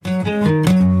Hi,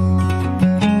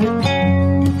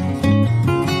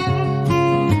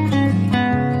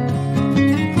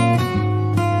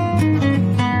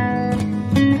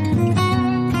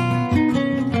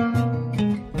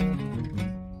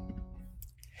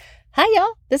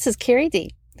 y'all. This is Carrie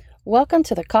D. Welcome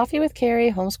to the Coffee with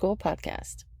Carrie Homeschool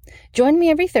Podcast. Join me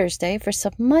every Thursday for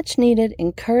some much-needed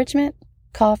encouragement,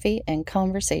 coffee, and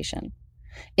conversation.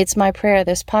 It's my prayer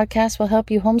this podcast will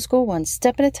help you homeschool one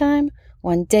step at a time,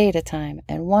 one day at a time,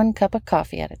 and one cup of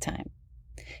coffee at a time.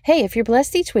 Hey, if you're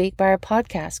blessed each week by our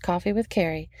podcast, Coffee with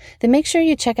Carrie, then make sure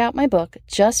you check out my book,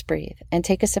 Just Breathe, and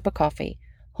take a sip of coffee,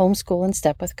 Homeschool in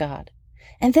Step with God.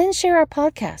 And then share our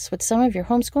podcast with some of your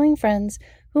homeschooling friends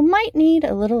who might need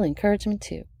a little encouragement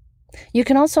too. You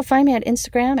can also find me at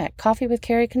Instagram at Coffee with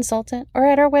Carrie Consultant or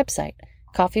at our website,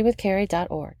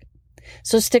 coffeewithcarrie.org.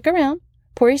 So stick around,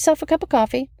 pour yourself a cup of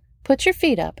coffee, put your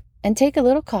feet up, and take a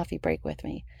little coffee break with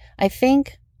me. I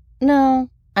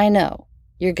know,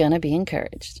 you're gonna be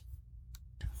encouraged.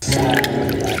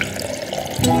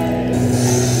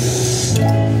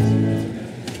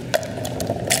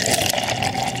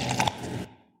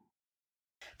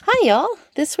 Hi, y'all.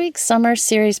 This week's Summer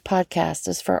Series podcast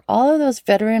is for all of those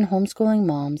veteran homeschooling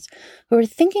moms who are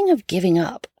thinking of giving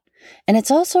up. And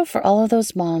it's also for all of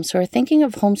those moms who are thinking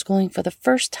of homeschooling for the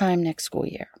first time next school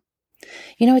year.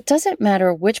 You know, it doesn't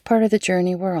matter which part of the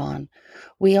journey we're on.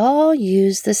 We all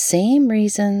use the same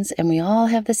reasons and we all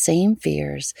have the same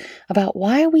fears about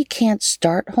why we can't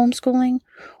start homeschooling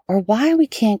or why we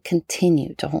can't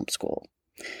continue to homeschool.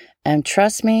 And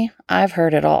trust me, I've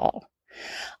heard it all.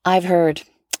 I've heard,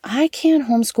 I can't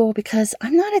homeschool because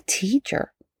I'm not a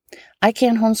teacher. I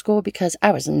can't homeschool because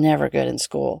I was never good in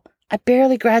school. I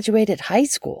barely graduated high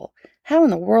school. How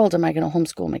in the world am I going to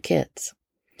homeschool my kids?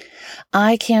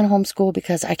 I can't homeschool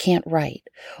because I can't write,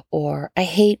 or I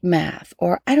hate math,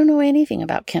 or I don't know anything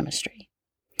about chemistry.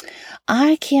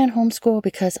 I can't homeschool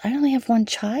because I only have one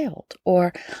child,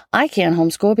 or I can't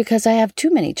homeschool because I have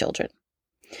too many children.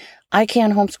 I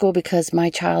can't homeschool because my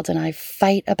child and I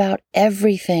fight about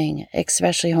everything,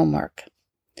 especially homework.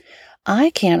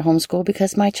 I can't homeschool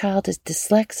because my child is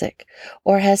dyslexic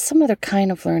or has some other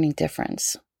kind of learning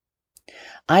difference.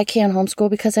 I can't homeschool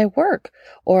because I work,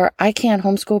 or I can't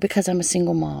homeschool because I'm a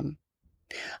single mom.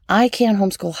 I can't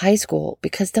homeschool high school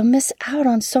because they'll miss out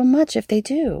on so much if they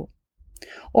do.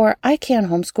 Or I can't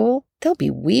homeschool, they'll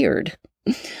be weird.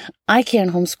 I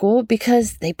can't homeschool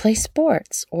because they play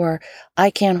sports, or I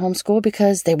can't homeschool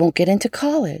because they won't get into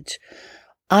college.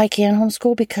 I can't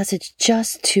homeschool because it's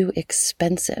just too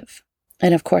expensive.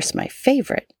 And of course, my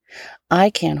favorite,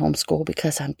 I can't homeschool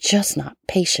because I'm just not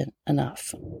patient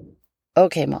enough.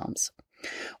 Okay, moms,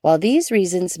 while these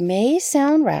reasons may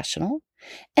sound rational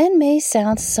and may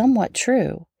sound somewhat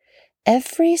true,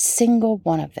 every single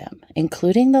one of them,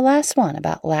 including the last one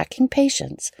about lacking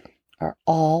patience, are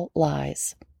all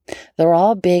lies. They're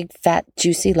all big, fat,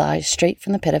 juicy lies straight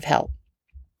from the pit of hell.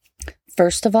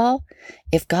 First of all,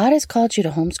 if God has called you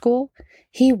to homeschool,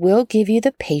 He will give you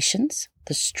the patience,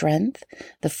 the strength,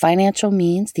 the financial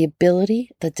means, the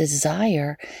ability, the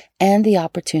desire, and the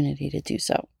opportunity to do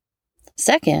so.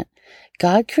 Second,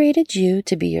 God created you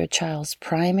to be your child's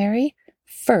primary,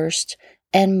 first,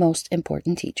 and most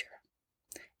important teacher.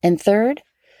 And third,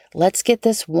 let's get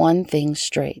this one thing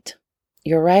straight.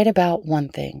 You're right about one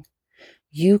thing.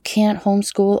 You can't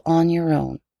homeschool on your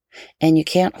own, and you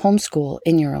can't homeschool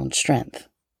in your own strength.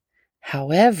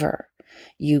 However,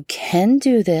 you can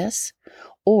do this,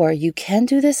 or you can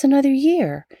do this another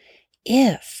year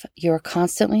if you're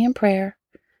constantly in prayer,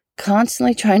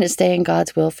 constantly trying to stay in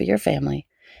God's will for your family,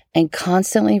 and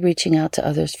constantly reaching out to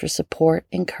others for support,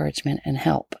 encouragement, and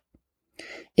help.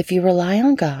 If you rely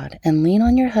on God and lean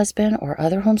on your husband or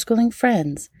other homeschooling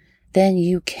friends, then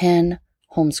you can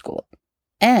homeschool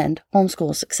and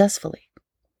homeschool successfully.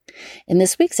 In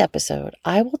this week's episode,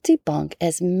 I will debunk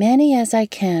as many as I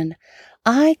can.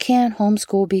 I can't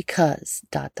homeschool because ...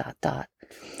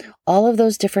 all of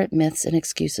those different myths and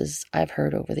excuses I've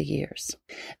heard over the years.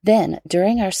 Then,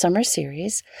 during our summer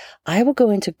series, I will go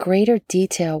into greater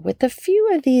detail with a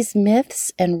few of these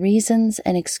myths and reasons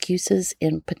and excuses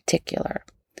in particular.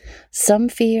 Some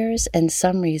fears and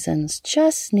some reasons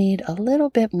just need a little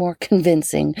bit more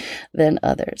convincing than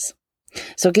others.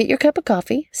 So get your cup of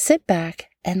coffee, sit back,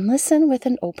 and listen with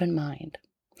an open mind.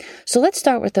 So let's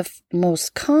start with the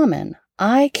most common,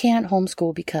 I can't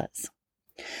homeschool because.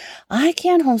 I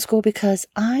can't homeschool because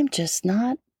I'm just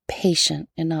not patient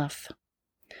enough.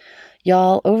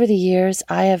 Y'all, over the years,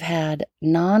 I have had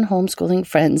non-homeschooling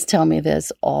friends tell me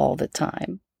this all the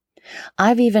time.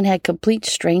 I've even had complete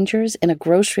strangers in a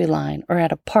grocery line or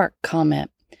at a park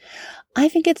comment, I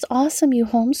think it's awesome you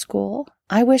homeschool.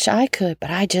 I wish I could, but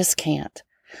I just can't.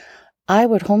 I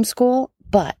would homeschool,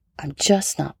 but I'm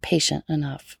just not patient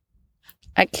enough.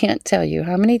 I can't tell you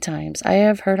how many times I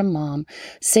have heard a mom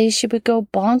say she would go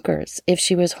bonkers if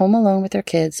she was home alone with her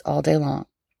kids all day long.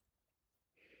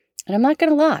 And I'm not going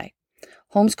to lie,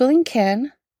 homeschooling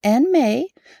can and may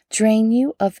drain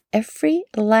you of every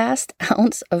last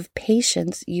ounce of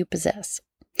patience you possess.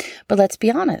 But let's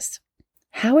be honest,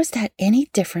 how is that any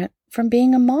different from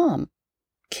being a mom?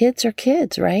 Kids are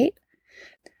kids, right?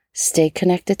 Stay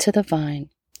connected to the vine.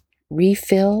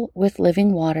 Refill with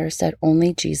living waters that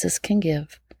only Jesus can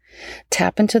give.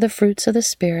 Tap into the fruits of the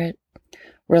Spirit.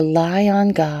 Rely on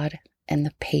God, and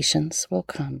the patience will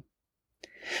come.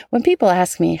 When people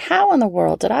ask me, how in the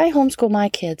world did I homeschool my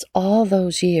kids all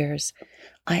those years?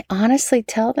 I honestly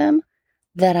tell them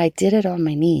that I did it on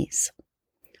my knees.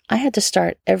 I had to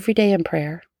start every day in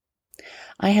prayer.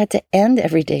 I had to end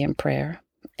every day in prayer.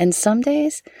 And some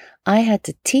days I had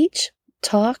to teach,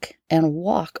 talk, and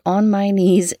walk on my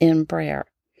knees in prayer.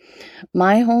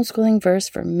 My homeschooling verse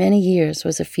for many years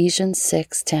was Ephesians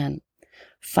 6:10.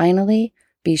 Finally,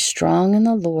 be strong in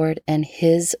the Lord and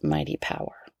His mighty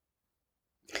power.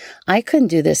 I couldn't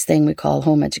do this thing we call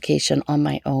home education on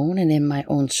my own and in my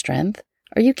own strength.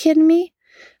 Are you kidding me?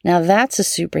 Now that's a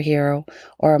superhero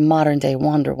or a modern-day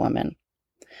Wonder Woman.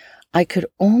 I could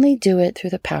only do it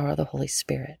through the power of the Holy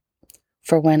Spirit.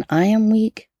 For when I am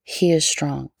weak, He is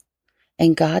strong.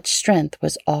 And God's strength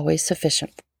was always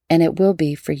sufficient, and it will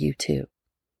be for you too.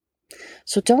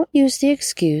 So don't use the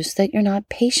excuse that you're not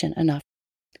patient enough.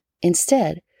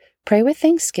 Instead, pray with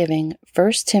thanksgiving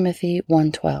 1 Timothy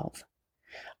 1:12.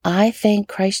 I thank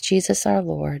Christ Jesus our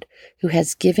Lord, who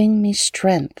has given me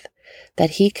strength,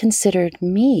 that He considered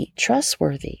me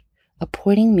trustworthy,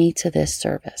 appointing me to this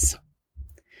service.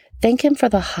 Thank Him for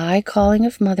the high calling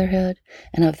of motherhood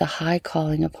and of the high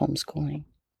calling of homeschooling.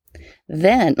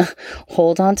 Then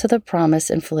hold on to the promise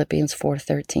in Philippians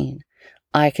 4:13.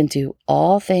 I can do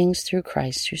all things through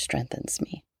Christ who strengthens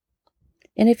me.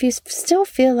 And if you still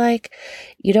feel like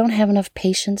you don't have enough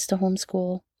patience to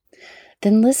homeschool,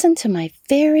 then listen to my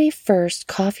very first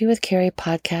Coffee with Carrie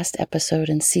podcast episode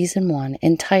in season 1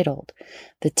 entitled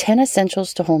The 10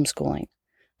 Essentials to Homeschooling,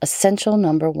 Essential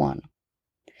Number 1.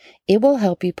 It will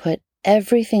help you put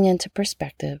everything into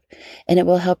perspective, and it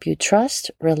will help you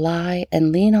trust, rely,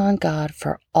 and lean on God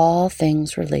for all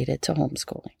things related to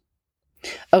homeschooling.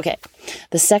 Okay,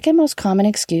 the second most common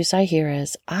excuse I hear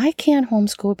is, I can't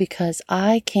homeschool because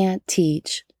I can't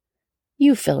teach.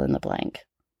 You fill in the blank.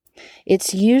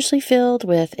 It's usually filled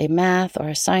with a math or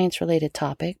a science-related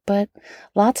topic, but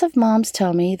lots of moms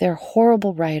tell me they're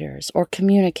horrible writers or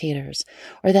communicators,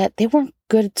 or that they weren't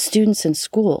good students in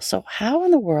school, so how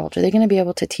in the world are they going to be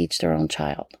able to teach their own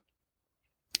child?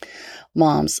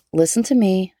 Moms, listen to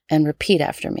me and repeat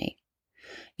after me.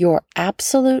 Your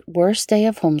absolute worst day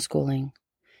of homeschooling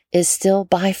is still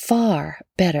by far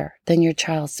better than your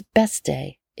child's best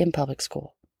day in public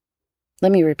school.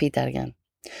 Let me repeat that again.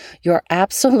 Your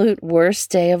absolute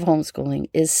worst day of homeschooling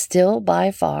is still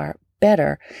by far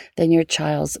better than your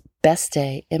child's best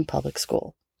day in public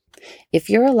school. If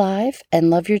you're alive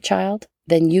and love your child,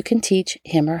 then you can teach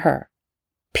him or her.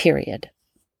 Period.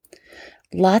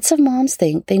 Lots of moms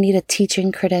think they need a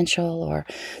teaching credential or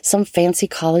some fancy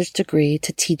college degree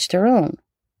to teach their own.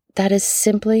 That is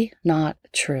simply not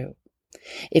true.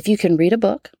 If you can read a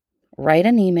book, write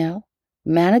an email,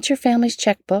 manage your family's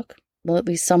checkbook, well, at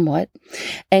least somewhat,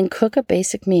 and cook a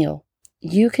basic meal,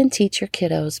 you can teach your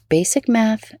kiddos basic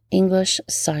math, English,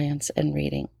 science, and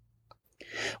reading.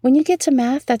 When you get to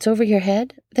math that's over your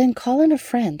head, then call in a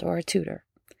friend or a tutor.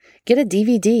 Get a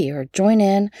DVD or join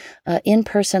in an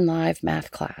in-person live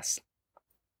math class.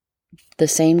 The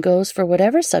same goes for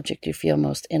whatever subject you feel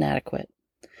most inadequate.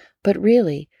 But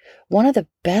really, one of the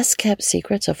best kept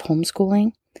secrets of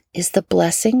homeschooling is the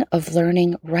blessing of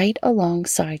learning right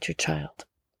alongside your child.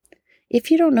 If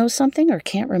you don't know something or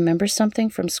can't remember something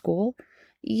from school,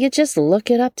 you just look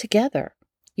it up together.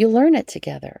 You learn it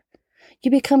together.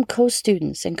 You become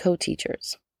co-students and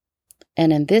co-teachers.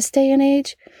 And in this day and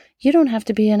age, you don't have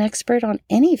to be an expert on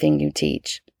anything you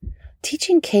teach.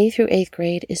 Teaching K through 8th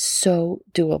grade is so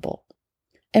doable.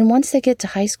 And once they get to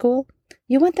high school,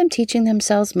 you want them teaching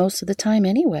themselves most of the time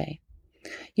anyway.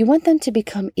 You want them to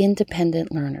become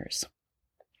independent learners.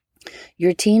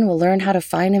 Your teen will learn how to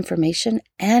find information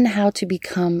and how to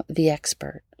become the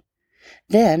expert.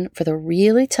 Then, for the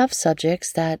really tough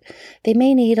subjects that they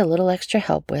may need a little extra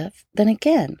help with, then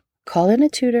again, call in a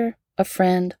tutor, a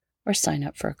friend, or sign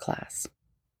up for a class.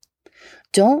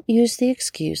 Don't use the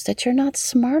excuse that you're not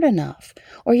smart enough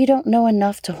or you don't know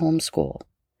enough to homeschool.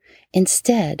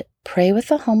 Instead, pray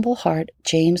with a humble heart,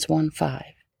 James 1:5.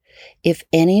 If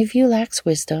any of you lacks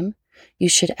wisdom, you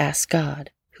should ask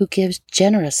God, who gives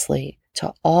generously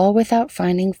to all without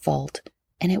finding fault,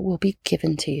 and it will be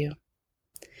given to you.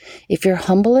 If you're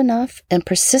humble enough and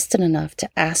persistent enough to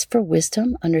ask for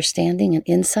wisdom, understanding, and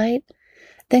insight,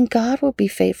 then God will be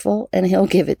faithful and He'll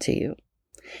give it to you.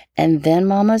 And then,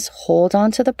 mamas, hold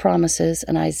on to the promises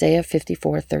in Isaiah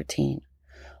 54:13.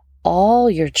 All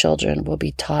your children will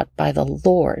be taught by the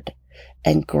Lord,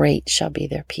 and great shall be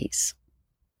their peace.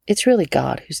 It's really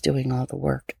God who's doing all the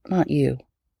work, not you.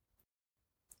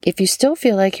 If you still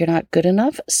feel like you're not good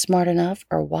enough, smart enough,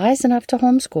 or wise enough to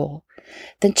homeschool,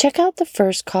 then check out the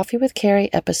first Coffee with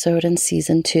Carrie episode in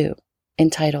Season 2,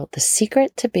 entitled The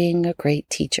Secret to Being a Great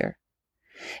Teacher.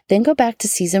 Then go back to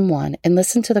Season 1 and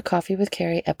listen to the Coffee with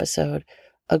Carrie episode,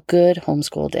 A Good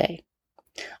Homeschool Day.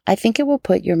 I think it will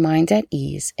put your mind at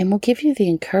ease and will give you the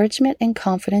encouragement and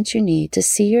confidence you need to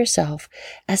see yourself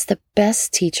as the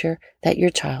best teacher that your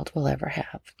child will ever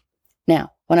have.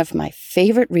 Now, one of my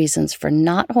favorite reasons for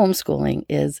not homeschooling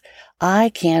is I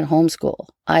can't homeschool.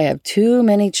 I have too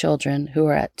many children who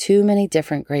are at too many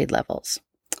different grade levels.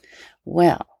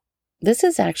 Well, this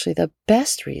is actually the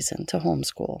best reason to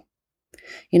homeschool.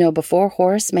 You know, before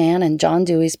Horace Mann and John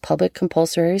Dewey's public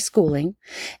compulsory schooling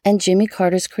and Jimmy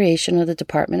Carter's creation of the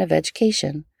Department of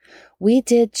Education, we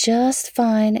did just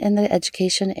fine in the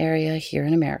education area here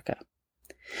in America.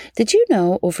 Did you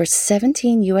know over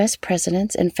 17 U.S.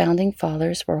 presidents and founding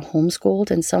fathers were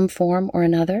homeschooled in some form or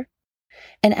another?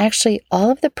 And actually, all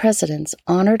of the presidents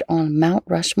honored on Mount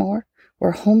Rushmore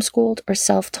were homeschooled or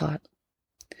self-taught.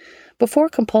 Before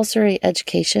compulsory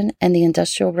education and the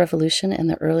Industrial Revolution in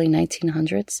the early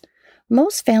 1900s,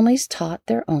 most families taught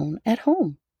their own at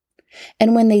home.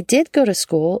 And when they did go to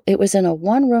school, it was in a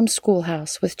one-room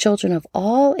schoolhouse with children of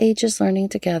all ages learning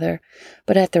together,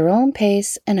 but at their own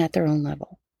pace and at their own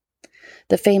level.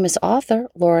 The famous author,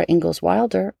 Laura Ingalls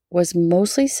Wilder, was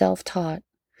mostly self-taught,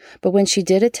 but when she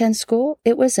did attend school,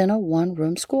 it was in a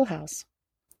one-room schoolhouse.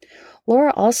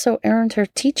 Laura also earned her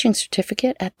teaching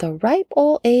certificate at the ripe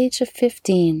old age of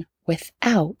 15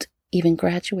 without even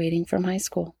graduating from high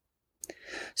school.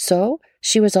 So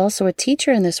she was also a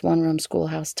teacher in this one-room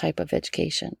schoolhouse type of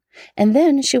education. And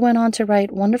then she went on to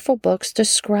write wonderful books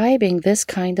describing this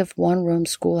kind of one-room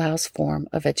schoolhouse form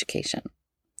of education.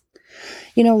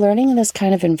 You know, learning in this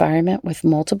kind of environment with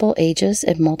multiple ages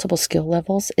and multiple skill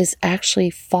levels is actually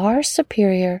far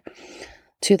superior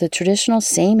to the traditional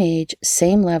same age,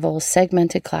 same level,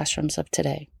 segmented classrooms of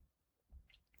today.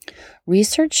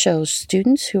 Research shows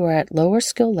students who are at lower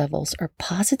skill levels are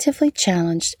positively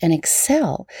challenged and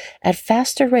excel at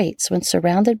faster rates when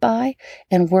surrounded by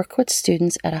and work with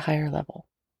students at a higher level.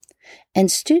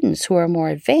 And students who are more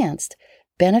advanced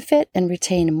benefit and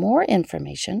retain more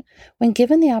information when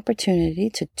given the opportunity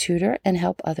to tutor and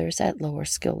help others at lower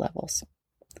skill levels.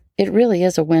 It really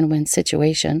is a win-win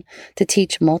situation to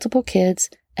teach multiple kids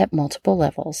at multiple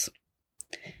levels.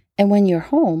 And when you're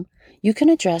home, you can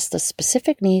address the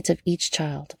specific needs of each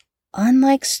child,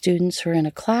 unlike students who are in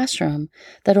a classroom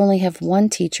that only have one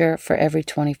teacher for every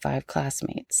 25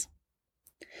 classmates.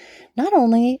 Not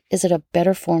only is it a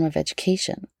better form of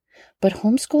education, but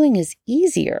homeschooling is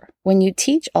easier when you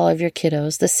teach all of your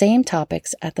kiddos the same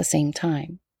topics at the same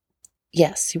time.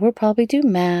 Yes, you will probably do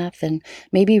math and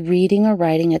maybe reading or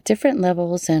writing at different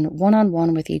levels and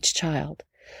one-on-one with each child.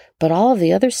 But all of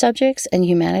the other subjects and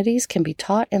humanities can be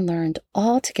taught and learned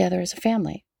all together as a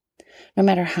family, no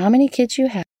matter how many kids you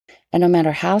have and no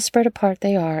matter how spread apart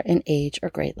they are in age or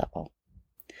grade level.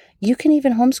 You can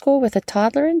even homeschool with a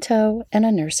toddler in tow and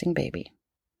a nursing baby.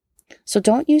 So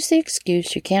don't use the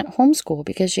excuse you can't homeschool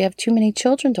because you have too many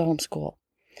children to homeschool.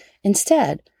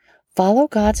 Instead, follow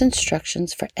God's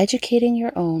instructions for educating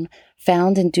your own,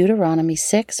 found in Deuteronomy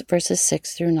 6, verses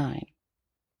 6 through 9.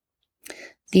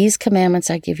 These commandments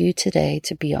I give you today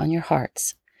to be on your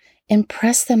hearts.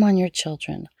 Impress them on your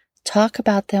children. Talk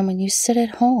about them when you sit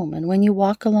at home and when you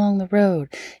walk along the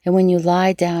road and when you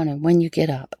lie down and when you get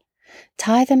up.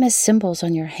 Tie them as symbols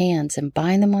on your hands and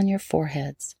bind them on your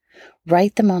foreheads.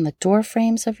 Write them on the door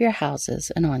frames of your houses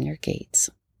and on your gates.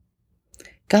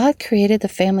 God created the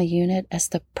family unit as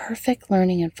the perfect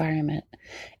learning environment,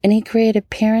 and He created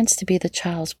parents to be the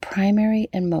child's primary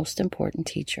and most important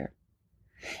teacher.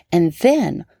 And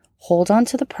then hold on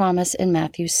to the promise in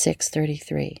Matthew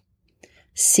 6:33.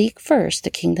 Seek first the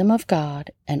kingdom of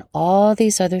God, and all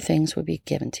these other things will be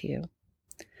given to you.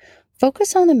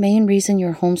 Focus on the main reason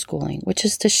you're homeschooling, which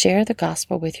is to share the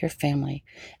gospel with your family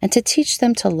and to teach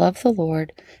them to love the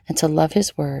Lord and to love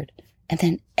His word, and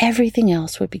then everything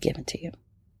else would be given to you.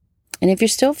 And if you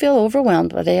still feel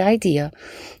overwhelmed by the idea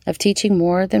of teaching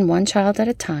more than one child at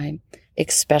a time,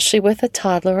 especially with a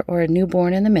toddler or a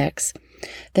newborn in the mix,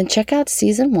 then check out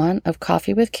Season 1 of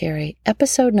Coffee with Carrie,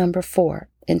 episode number 4,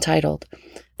 entitled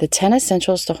The 10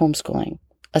 Essentials to Homeschooling,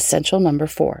 Essential Number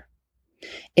 4.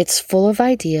 It's full of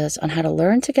ideas on how to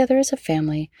learn together as a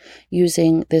family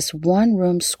using this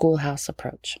one-room schoolhouse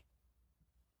approach.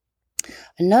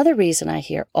 Another reason I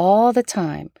hear all the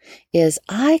time is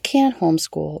I can't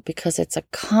homeschool because it's a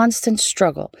constant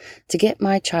struggle to get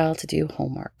my child to do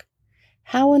homework.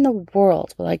 How in the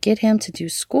world will I get him to do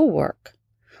schoolwork?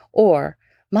 Or,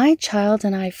 my child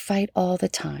and I fight all the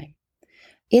time.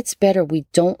 It's better we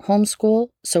don't homeschool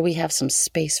so we have some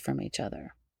space from each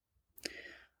other.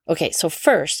 Okay, so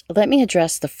first, let me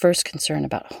address the first concern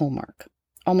about homework.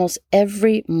 Almost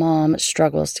every mom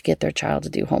struggles to get their child to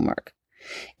do homework.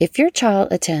 If your child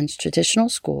attends traditional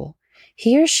school,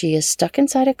 he or she is stuck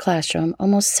inside a classroom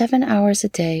almost 7 hours a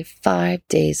day, 5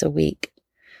 days a week.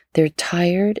 They're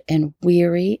tired and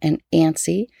weary and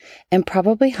antsy and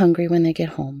probably hungry when they get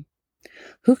home.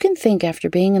 Who can think after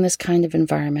being in this kind of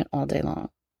environment all day long?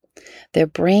 Their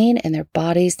brain and their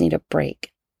bodies need a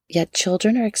break, yet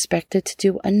children are expected to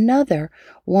do another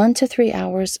 1 to 3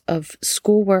 hours of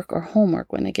schoolwork or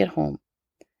homework when they get home.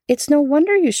 It's no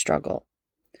wonder you struggle.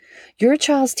 Your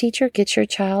child's teacher gets your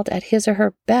child at his or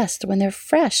her best when they're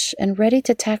fresh and ready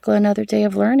to tackle another day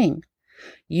of learning.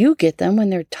 You get them when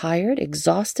they're tired,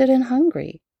 exhausted, and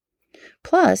hungry.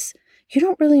 Plus, you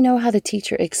don't really know how the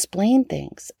teacher explained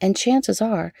things, and chances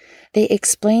are they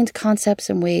explained concepts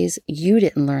in ways you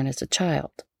didn't learn as a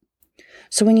child.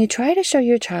 So when you try to show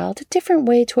your child a different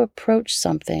way to approach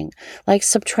something, like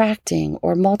subtracting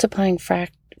or multiplying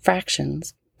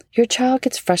fractions, your child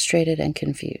gets frustrated and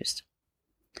confused.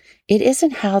 It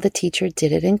isn't how the teacher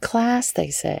did it in class, they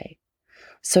say.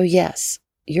 So yes,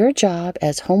 your job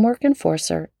as homework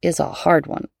enforcer is a hard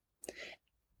one,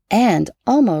 and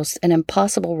almost an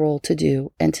impossible role to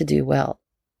do and to do well.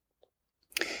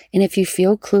 And if you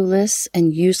feel clueless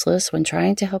and useless when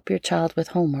trying to help your child with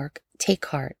homework, take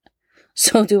heart.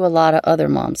 So do a lot of other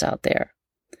moms out there.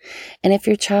 And if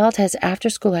your child has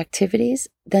after-school activities,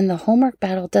 then the homework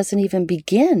battle doesn't even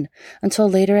begin until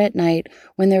later at night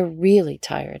when they're really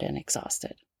tired and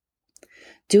exhausted.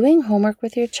 Doing homework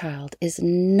with your child is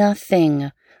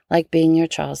nothing like being your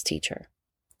child's teacher.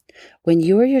 When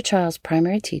you are your child's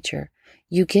primary teacher,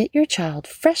 you get your child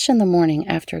fresh in the morning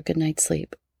after a good night's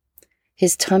sleep.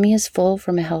 His tummy is full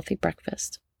from a healthy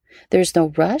breakfast. There's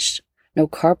no rush, no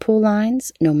carpool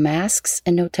lines, no masks,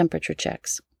 and no temperature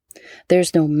checks.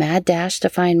 There's no mad dash to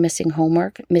find missing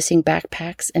homework, missing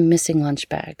backpacks, and missing lunch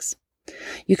bags.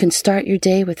 You can start your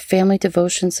day with family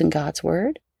devotions and God's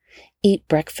Word, eat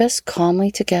breakfast calmly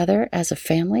together as a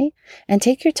family, and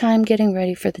take your time getting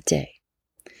ready for the day.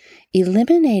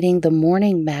 Eliminating the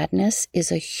morning madness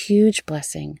is a huge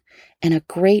blessing and a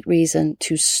great reason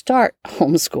to start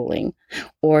homeschooling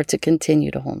or to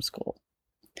continue to homeschool.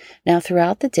 Now,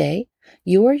 throughout the day,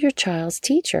 you are your child's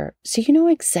teacher, so you know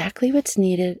exactly what's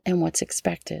needed and what's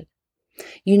expected.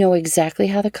 You know exactly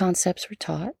how the concepts were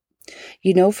taught.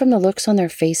 You know from the looks on their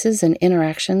faces and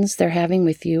interactions they're having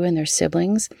with you and their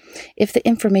siblings if the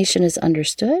information is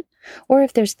understood or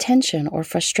if there's tension or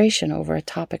frustration over a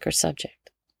topic or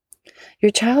subject.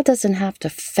 Your child doesn't have to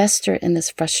fester in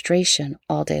this frustration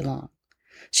all day long.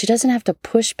 She doesn't have to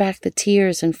push back the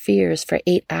tears and fears for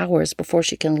 8 hours before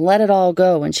she can let it all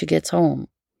go when she gets home.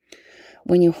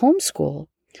 When you homeschool,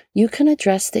 you can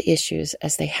address the issues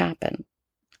as they happen,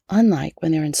 unlike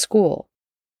when they're in school.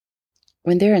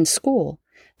 When they're in school,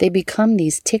 they become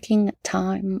these ticking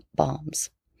time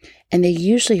bombs, and they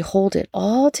usually hold it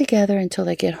all together until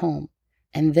they get home,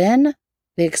 and then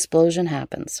the explosion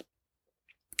happens.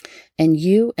 And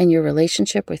you and your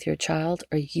relationship with your child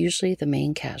are usually the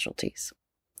main casualties.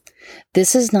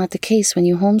 This is not the case when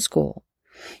you homeschool.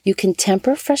 You can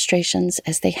temper frustrations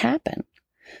as they happen.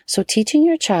 So teaching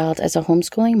your child as a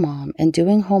homeschooling mom and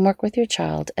doing homework with your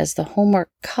child as the homework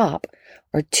cop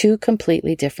are two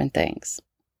completely different things.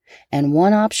 And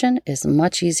one option is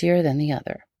much easier than the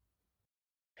other.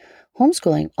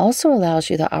 Homeschooling also allows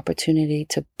you the opportunity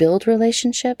to build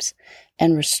relationships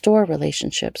and restore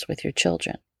relationships with your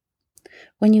children.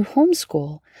 When you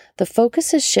homeschool, the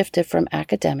focus is shifted from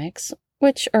academics,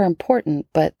 which are important,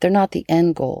 but they're not the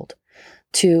end goal,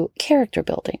 to character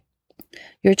building.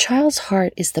 Your child's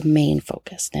heart is the main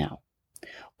focus now.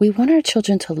 We want our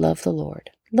children to love the Lord,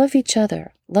 love each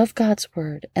other, love God's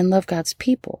Word, and love God's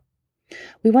people.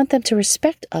 We want them to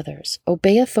respect others,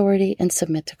 obey authority, and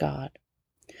submit to God.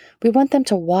 We want them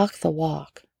to walk the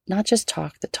walk, not just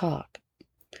talk the talk.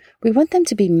 We want them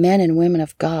to be men and women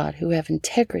of God who have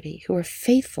integrity, who are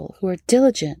faithful, who are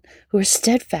diligent, who are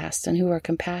steadfast, and who are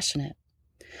compassionate.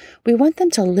 We want them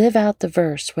to live out the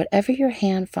verse, whatever your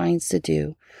hand finds to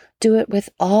do it with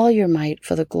all your might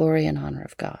for the glory and honor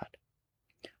of God.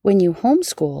 When you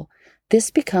homeschool,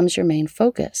 this becomes your main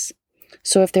focus.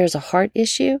 So if there's a heart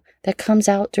issue that comes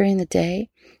out during the day,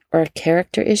 or a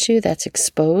character issue that's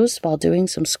exposed while doing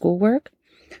some schoolwork,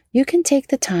 you can take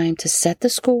the time to set the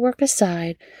schoolwork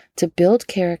aside to build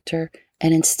character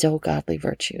and instill godly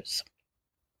virtues.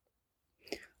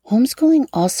 Homeschooling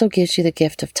also gives you the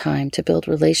gift of time to build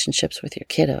relationships with your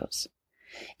kiddos.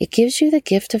 It gives you the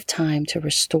gift of time to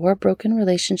restore broken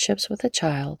relationships with a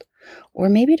child, or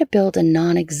maybe to build a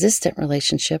non-existent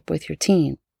relationship with your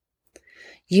teen.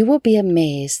 You will be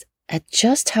amazed at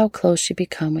just how close you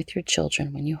become with your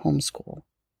children when you homeschool.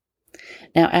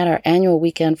 Now, at our annual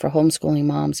weekend for homeschooling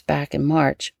moms back in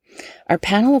March, our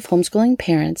panel of homeschooling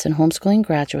parents and homeschooling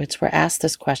graduates were asked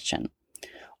this question: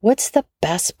 what's the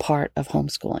best part of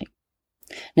homeschooling?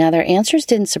 Now, their answers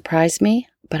didn't surprise me,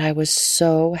 but I was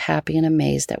so happy and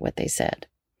amazed at what they said.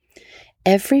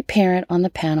 Every parent on the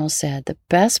panel said the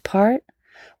best part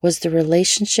was the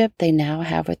relationship they now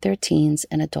have with their teens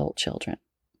and adult children.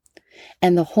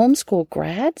 And the homeschool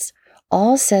grads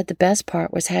all said the best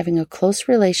part was having a close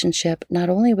relationship not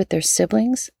only with their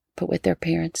siblings, but with their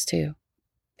parents too.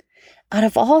 Out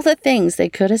of all the things they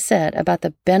could have said about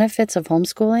the benefits of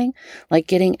homeschooling, like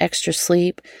getting extra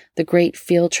sleep, the great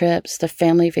field trips, the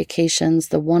family vacations,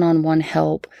 the one-on-one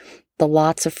help, the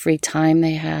lots of free time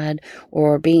they had,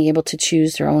 or being able to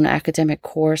choose their own academic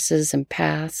courses and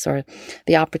paths, or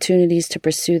the opportunities to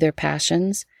pursue their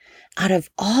passions, out of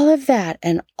all of that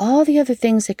and all the other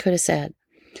things they could have said,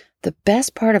 the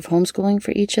best part of homeschooling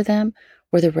for each of them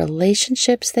were the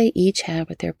relationships they each had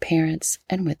with their parents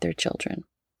and with their children.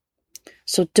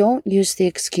 So don't use the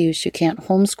excuse you can't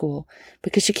homeschool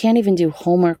because you can't even do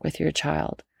homework with your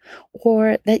child,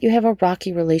 or that you have a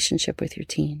rocky relationship with your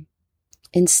teen.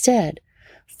 Instead,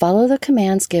 follow the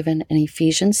commands given in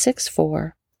Ephesians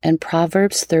 6:4 and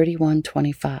Proverbs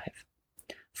 31:25.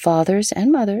 Fathers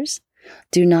and mothers,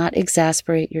 do not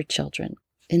exasperate your children.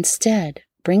 Instead,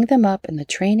 bring them up in the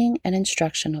training and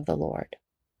instruction of the Lord.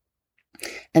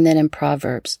 And then in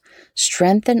Proverbs,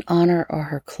 strength and honor are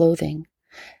her clothing,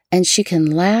 and she can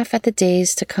laugh at the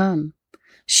days to come.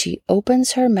 She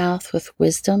opens her mouth with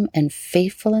wisdom, and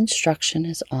faithful instruction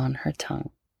is on her tongue.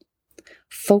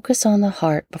 Focus on the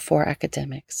heart before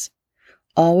academics.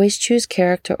 Always choose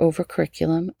character over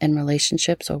curriculum and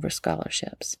relationships over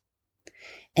scholarships.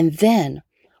 And then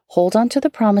hold on to the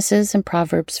promises in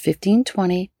Proverbs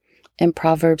 15:20 and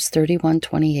Proverbs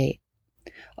 31:28.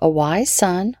 A wise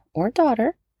son or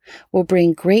daughter will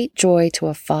bring great joy to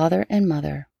a father and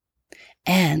mother,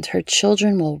 and her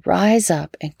children will rise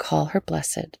up and call her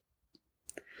blessed.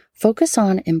 Focus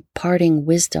on imparting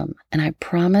wisdom, and I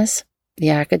promise the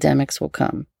academics will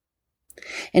come.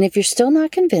 And if you're still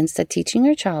not convinced that teaching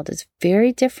your child is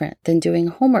very different than doing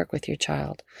homework with your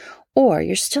child, or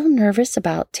you're still nervous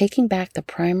about taking back the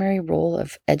primary role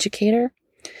of educator,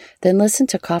 then listen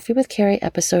to Coffee with Carrie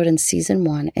episode in season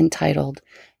 1 entitled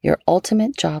Your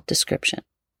Ultimate Job Description.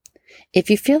 If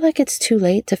you feel like it's too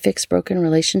late to fix broken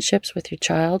relationships with your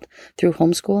child through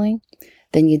homeschooling,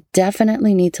 then you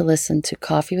definitely need to listen to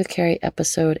Coffee with Carrie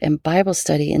episode and Bible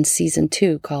study in season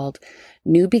 2 called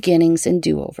New Beginnings and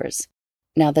Do-Overs.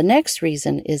 Now, the next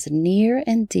reason is near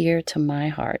and dear to my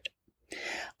heart.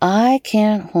 I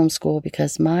can't homeschool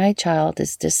because my child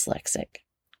is dyslexic,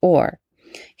 or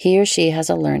he or she has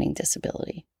a learning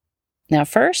disability. Now,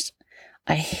 first,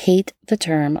 I hate the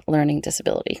term learning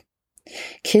disability.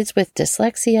 Kids with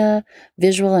dyslexia,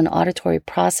 visual and auditory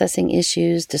processing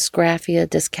issues, dysgraphia,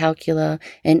 dyscalculia,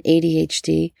 and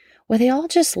ADHD, well, they all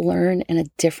just learn in a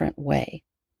different way.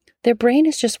 Their brain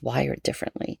is just wired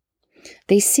differently.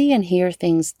 They see and hear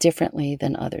things differently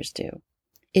than others do.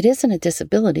 It isn't a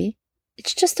disability,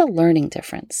 it's just a learning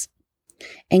difference.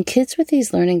 And kids with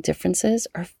these learning differences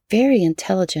are very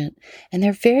intelligent, and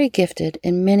they're very gifted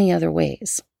in many other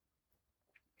ways.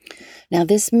 Now,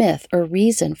 this myth or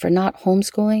reason for not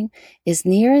homeschooling is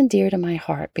near and dear to my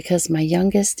heart because my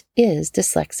youngest is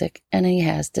dyslexic and he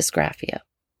has dysgraphia.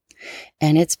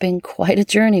 And it's been quite a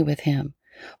journey with him,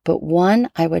 but one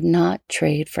I would not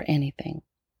trade for anything.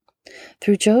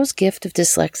 Through Joe's gift of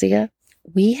dyslexia,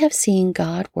 we have seen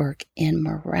God work in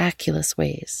miraculous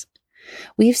ways.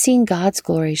 We've seen God's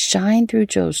glory shine through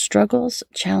Joe's struggles,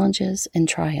 challenges, and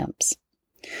triumphs.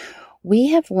 We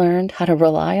have learned how to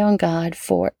rely on God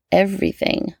for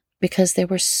everything because there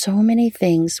were so many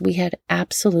things we had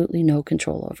absolutely no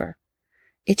control over.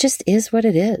 It just is what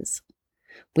it is.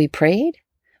 We prayed,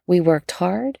 We worked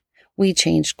hard. We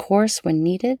changed course when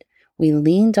needed. We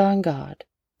leaned on God.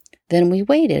 Then we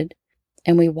waited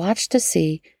and we watched to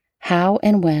see how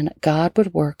and when God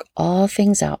would work all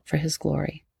things out for His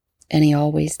glory. And He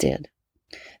always did.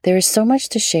 There is so much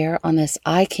to share on this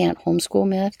I can't homeschool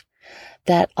myth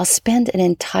that I'll spend an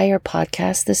entire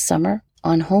podcast this summer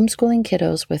on homeschooling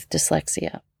kiddos with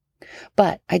dyslexia.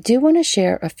 But I do want to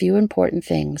share a few important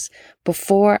things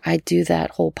before I do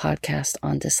that whole podcast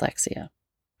on dyslexia.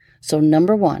 So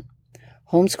number one,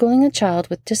 homeschooling a child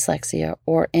with dyslexia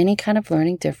or any kind of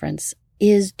learning difference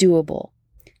is doable,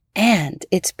 and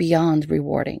it's beyond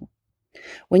rewarding.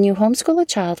 When you homeschool a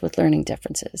child with learning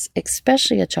differences,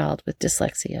 especially a child with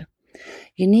dyslexia,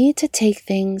 you need to take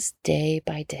things day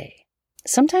by day,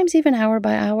 sometimes even hour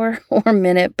by hour or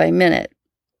minute by minute.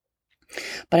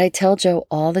 But I tell Joe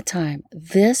all the time,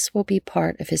 this will be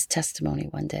part of his testimony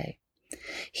one day.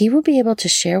 He will be able to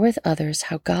share with others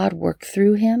how God worked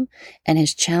through him and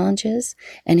his challenges,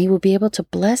 and he will be able to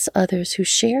bless others who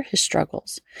share his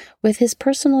struggles with his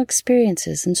personal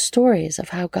experiences and stories of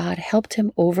how God helped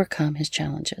him overcome his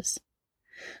challenges.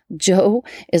 Joe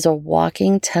is a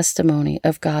walking testimony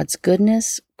of God's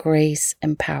goodness, grace,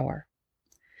 and power.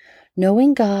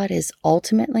 Knowing God is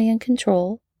ultimately in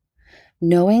control,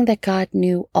 knowing that God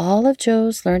knew all of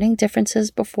Joe's learning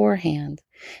differences beforehand,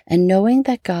 and knowing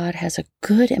that God has a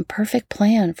good and perfect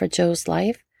plan for Joe's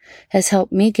life has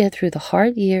helped me get through the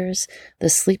hard years, the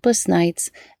sleepless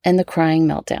nights, and the crying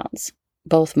meltdowns,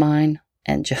 both mine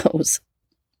and Joe's.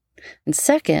 And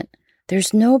second,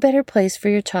 there's no better place for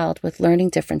your child with learning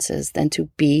differences than to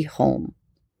be home.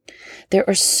 There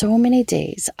are so many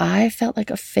days I felt like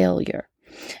a failure,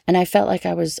 and I felt like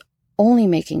I was only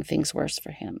making things worse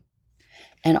for him.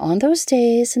 And on those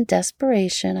days in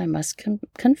desperation, I must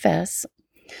confess,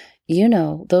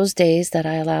 those days that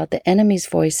I allowed the enemy's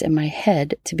voice in my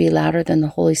head to be louder than the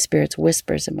Holy Spirit's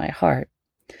whispers in my heart.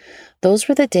 Those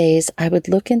were the days I would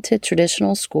look into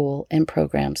traditional school and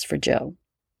programs for Joe.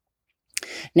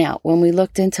 Now, when we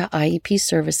looked into IEP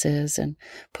services and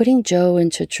putting Joe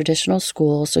into traditional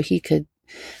school so he could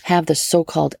have the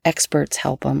so-called experts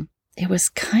help him, it was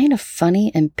kind of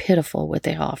funny and pitiful what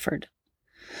they offered.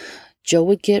 Joe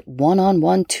would get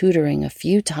one-on-one tutoring a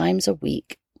few times a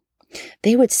week.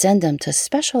 They would send him to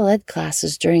special ed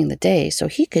classes during the day so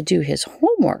he could do his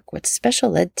homework with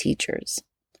special ed teachers.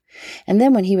 And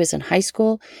then when he was in high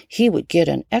school, he would get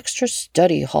an extra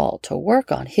study hall to work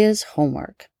on his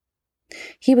homework.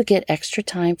 He would get extra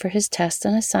time for his tests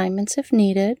and assignments if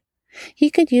needed. He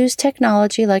could use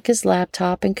technology like his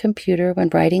laptop and computer when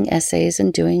writing essays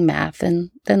and doing math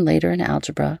and then later in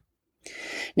algebra.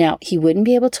 Now, he wouldn't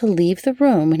be able to leave the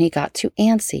room when he got too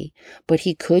antsy, but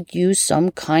he could use some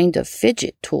kind of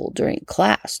fidget tool during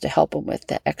class to help him with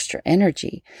the extra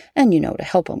energy and, to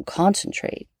help him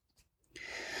concentrate.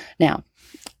 Now,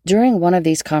 during one of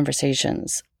these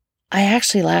conversations, I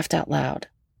actually laughed out loud.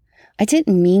 I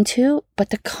didn't mean to, but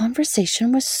the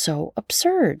conversation was so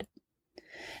absurd.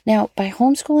 Now, by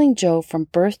homeschooling Joe from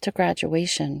birth to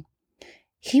graduation,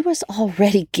 he was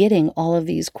already getting all of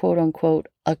these quote-unquote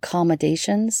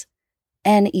accommodations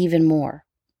and even more.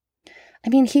 I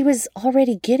mean, he was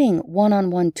already getting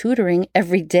one-on-one tutoring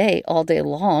every day, all day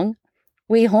long.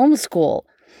 We homeschool.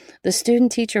 The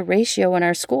student-teacher ratio in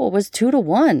our school was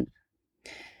 2-to-1.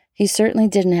 He certainly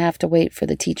didn't have to wait for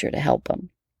the teacher to help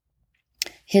him.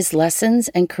 His lessons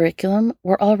and curriculum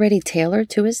were already tailored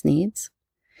to his needs.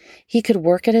 He could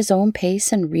work at his own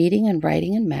pace in reading and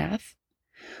writing and math.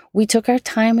 We took our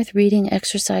time with reading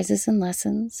exercises and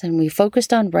lessons, and we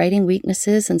focused on writing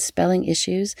weaknesses and spelling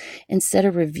issues instead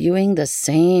of reviewing the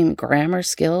same grammar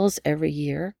skills every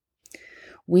year.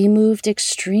 We moved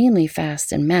extremely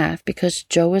fast in math because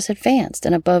Joe was advanced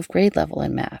and above grade level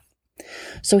in math.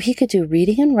 So he could do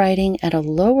reading and writing at a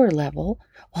lower level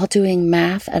while doing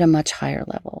math at a much higher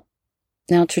level.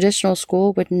 Now, traditional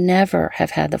school would never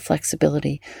have had the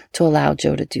flexibility to allow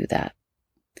Joe to do that.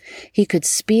 He could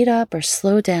speed up or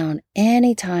slow down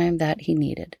any time that he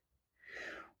needed.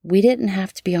 We didn't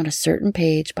have to be on a certain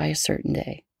page by a certain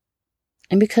day.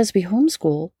 And because we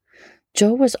homeschool,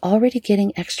 Joe was already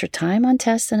getting extra time on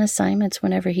tests and assignments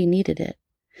whenever he needed it.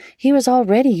 He was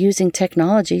already using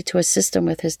technology to assist him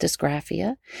with his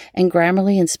dysgraphia and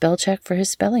Grammarly and spell check for his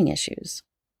spelling issues.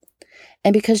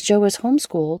 And because Joe was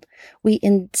homeschooled, we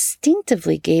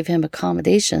instinctively gave him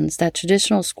accommodations that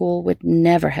traditional school would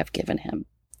never have given him.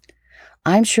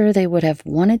 I'm sure they would have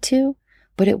wanted to,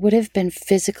 but it would have been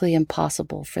physically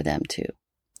impossible for them to.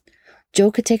 Joe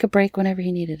could take a break whenever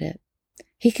he needed it.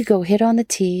 He could go hit on the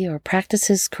tee or practice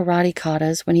his karate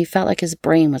katas when he felt like his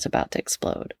brain was about to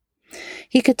explode.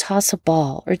 He could toss a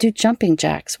ball or do jumping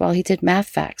jacks while he did math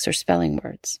facts or spelling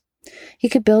words. He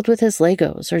could build with his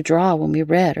Legos or draw when we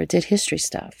read or did history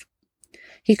stuff.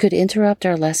 He could interrupt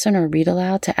our lesson or read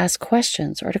aloud to ask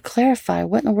questions or to clarify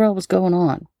what in the world was going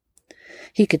on.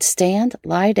 He could stand,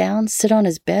 lie down, sit on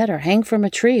his bed, or hang from a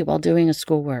tree while doing his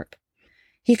schoolwork.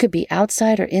 He could be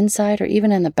outside or inside or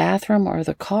even in the bathroom or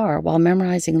the car while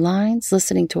memorizing lines,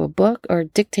 listening to a book, or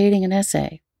dictating an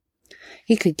essay.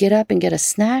 He could get up and get a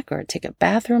snack or take a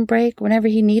bathroom break whenever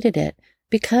he needed it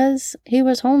because he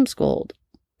was homeschooled.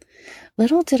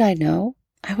 Little did I know,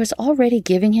 I was already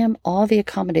giving him all the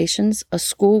accommodations a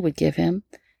school would give him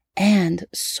and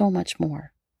so much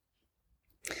more.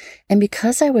 And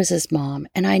because I was his mom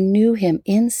and I knew him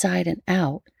inside and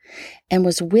out and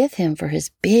was with him for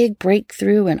his big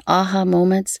breakthrough and aha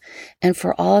moments and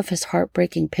for all of his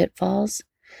heartbreaking pitfalls,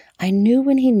 I knew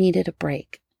when he needed a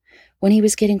break, when he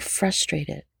was getting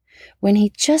frustrated, when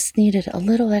he just needed a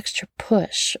little extra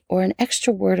push or an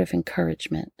extra word of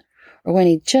encouragement, or when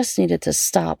he just needed to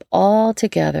stop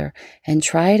altogether and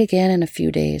try it again in a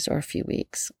few days or a few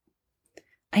weeks.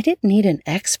 I didn't need an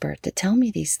expert to tell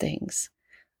me these things.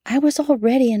 I was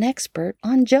already an expert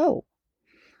on Joe.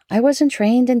 I wasn't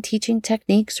trained in teaching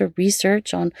techniques or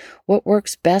research on what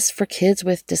works best for kids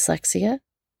with dyslexia,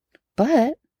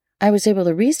 but I was able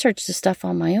to research the stuff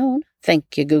on my own,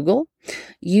 thank you, Google,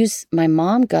 use my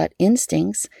mom gut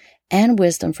instincts and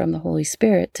wisdom from the Holy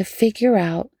Spirit to figure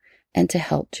out and to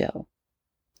help Joe.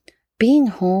 Being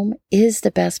home is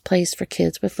the best place for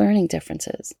kids with learning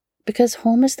differences because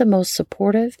home is the most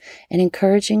supportive and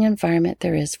encouraging environment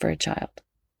there is for a child.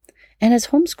 And as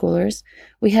homeschoolers,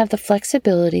 we have the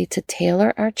flexibility to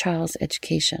tailor our child's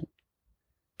education.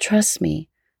 Trust me,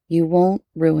 you won't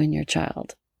ruin your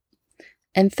child.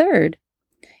 And third,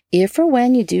 if or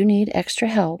when you do need extra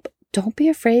help, don't be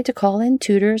afraid to call in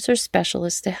tutors or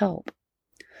specialists to help.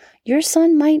 Your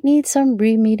son might need some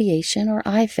remediation or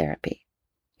eye therapy.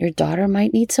 Your daughter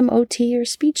might need some OT or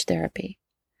speech therapy.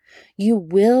 You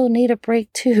will need a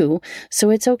break too,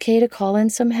 so it's okay to call in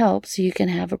some help so you can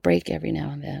have a break every now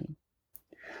and then.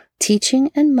 Teaching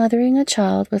and mothering a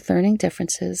child with learning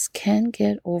differences can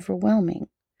get overwhelming.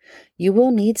 You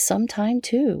will need some time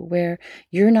too, where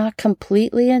you're not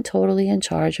completely and totally in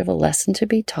charge of a lesson to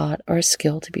be taught or a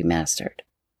skill to be mastered.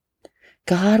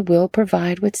 God will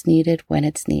provide what's needed when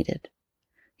it's needed.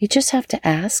 You just have to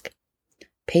ask,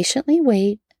 patiently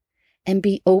wait, and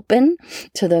be open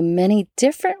to the many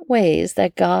different ways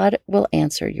that God will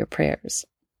answer your prayers.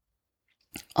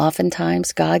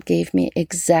 Oftentimes, God gave me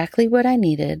exactly what I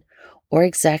needed or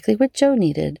exactly what Joe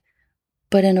needed,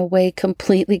 but in a way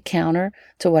completely counter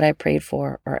to what I prayed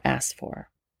for or asked for.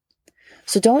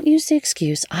 So don't use the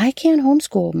excuse, I can't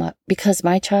homeschool because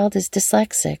my child is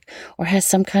dyslexic or has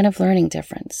some kind of learning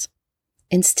difference.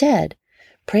 Instead,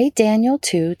 pray Daniel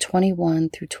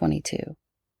 2:21-22.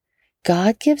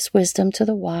 God gives wisdom to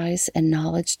the wise and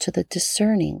knowledge to the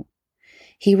discerning.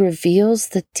 He reveals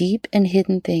the deep and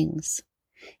hidden things.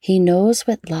 He knows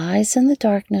what lies in the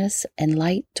darkness, and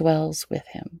light dwells with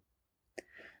him.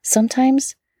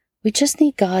 Sometimes we just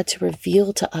need God to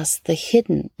reveal to us the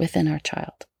hidden within our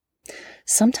child.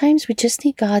 Sometimes we just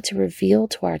need God to reveal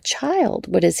to our child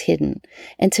what is hidden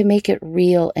and to make it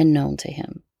real and known to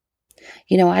him.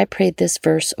 You know, I prayed this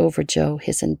verse over Joe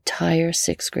his entire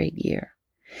 6th grade year.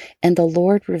 And the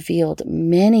Lord revealed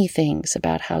many things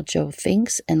about how Joe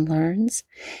thinks and learns,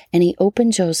 and he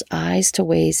opened Joe's eyes to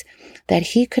ways that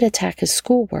he could attack his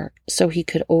schoolwork so he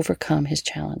could overcome his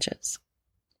challenges.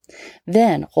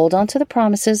 Then hold on to the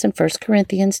promises in 1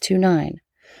 Corinthians 2:9.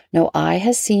 No eye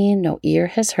has seen, no ear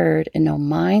has heard, and no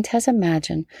mind has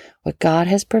imagined what God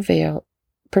has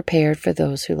prepared for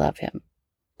those who love him.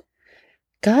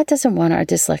 God doesn't want our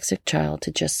dyslexic child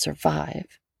to just survive.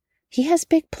 He has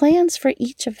big plans for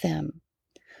each of them.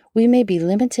 We may be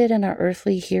limited in our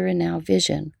earthly here and now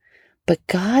vision, but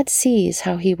God sees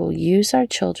how he will use our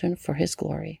children for his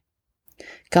glory.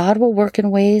 God will work in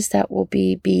ways that will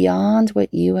be beyond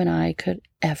what you and I could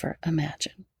ever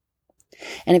imagine.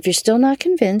 And if you're still not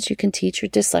convinced you can teach your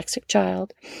dyslexic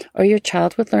child or your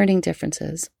child with learning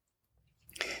differences,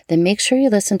 then make sure you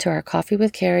listen to our Coffee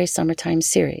with Carrie Summertime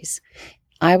series.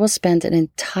 I will spend an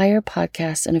entire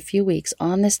podcast in a few weeks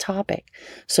on this topic,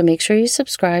 so make sure you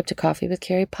subscribe to Coffee with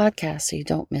Carrie podcast so you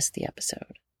don't miss the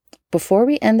episode. Before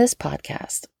we end this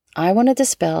podcast, I want to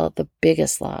dispel the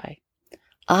biggest lie.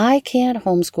 I can't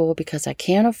homeschool because I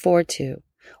can't afford to,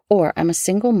 or I'm a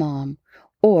single mom,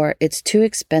 or it's too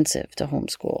expensive to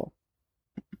homeschool.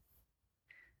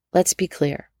 Let's be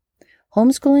clear.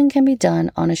 Homeschooling can be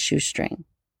done on a shoestring.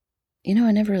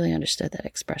 I never really understood that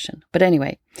expression. But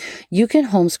anyway, you can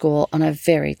homeschool on a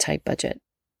very tight budget.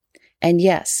 And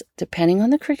yes, depending on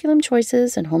the curriculum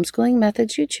choices and homeschooling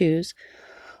methods you choose,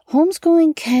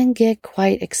 homeschooling can get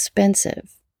quite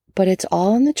expensive, but it's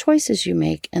all in the choices you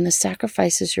make and the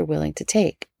sacrifices you're willing to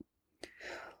take.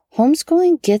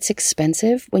 Homeschooling gets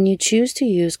expensive when you choose to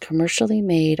use commercially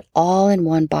made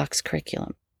all-in-one box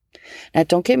curriculum. Now,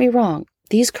 don't get me wrong,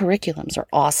 these curriculums are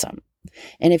awesome.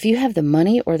 And if you have the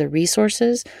money or the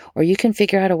resources, or you can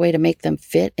figure out a way to make them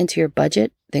fit into your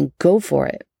budget, then go for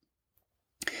it.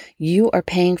 You are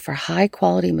paying for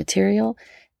high-quality material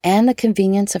and the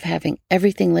convenience of having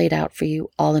everything laid out for you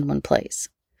all in one place.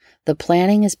 The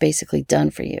planning is basically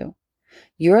done for you.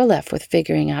 You're left with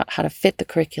figuring out how to fit the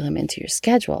curriculum into your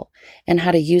schedule and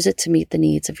how to use it to meet the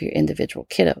needs of your individual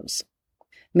kiddos.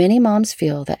 Many moms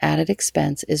feel the added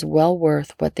expense is well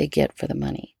worth what they get for the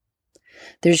money.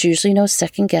 There's usually no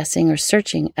second guessing or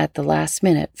searching at the last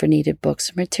minute for needed books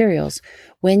and materials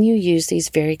when you use these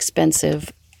very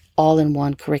expensive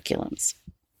all-in-one curriculums.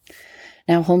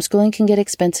 Now, homeschooling can get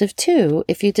expensive too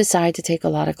if you decide to take a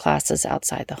lot of classes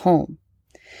outside the home.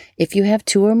 If you have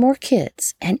 2 or more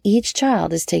kids and each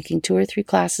child is taking 2 or 3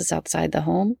 classes outside the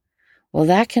home, well,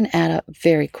 that can add up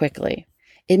very quickly.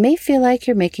 It may feel like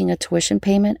you're making a tuition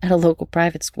payment at a local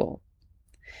private school.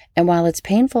 And while it's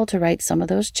painful to write some of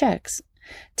those checks,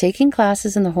 taking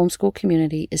classes in the homeschool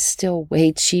community is still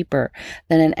way cheaper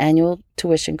than an annual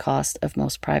tuition cost of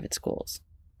most private schools.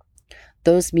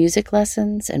 Those music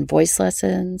lessons and voice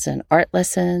lessons and art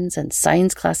lessons and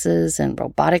science classes and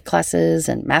robotic classes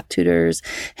and math tutors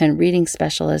and reading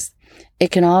specialists,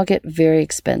 it can all get very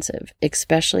expensive,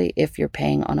 especially if you're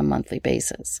paying on a monthly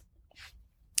basis.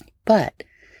 But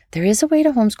there is a way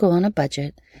to homeschool on a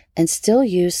budget and still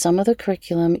use some of the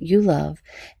curriculum you love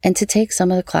and to take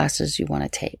some of the classes you want to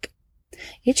take.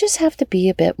 You just have to be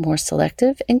a bit more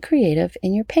selective and creative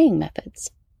in your paying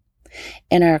methods.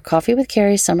 In our Coffee with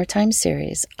Carrie Summertime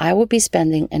series, I will be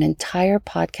spending an entire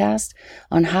podcast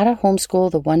on how to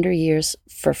homeschool the Wonder Years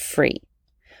for free.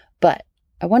 But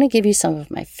I want to give you some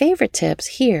of my favorite tips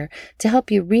here to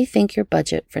help you rethink your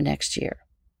budget for next year.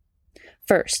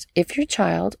 First, if your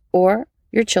child or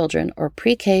your children are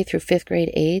pre-K through 5th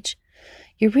grade age,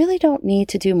 you really don't need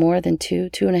to do more than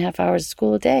 2.5 hours of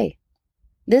school a day.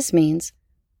 This means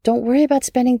don't worry about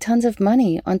spending tons of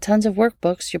money on tons of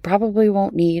workbooks you probably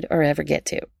won't need or ever get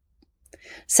to.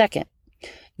 Second,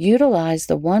 utilize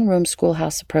the one-room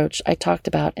schoolhouse approach I talked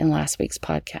about in last week's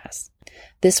podcast.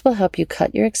 This will help you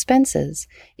cut your expenses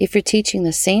if you're teaching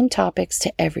the same topics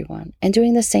to everyone and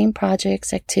doing the same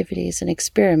projects, activities, and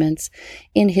experiments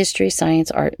in history,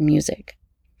 science, art, and music.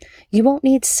 You won't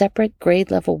need separate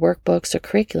grade-level workbooks or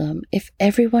curriculum if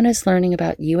everyone is learning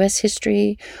about U.S.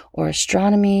 history or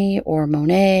astronomy or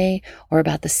Monet or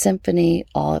about the symphony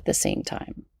all at the same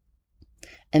time.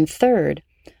 And third,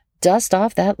 dust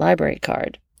off that library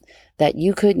card that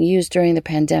you couldn't use during the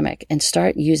pandemic and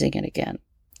start using it again.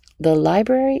 The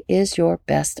library is your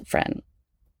best friend.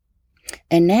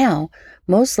 And now,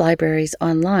 most libraries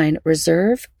online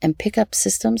reserve and pickup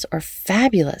systems are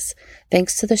fabulous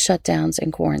thanks to the shutdowns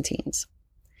and quarantines.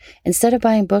 Instead of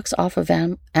buying books off of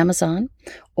Amazon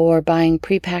or buying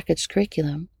prepackaged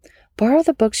curriculum, borrow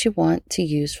the books you want to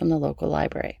use from the local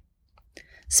library.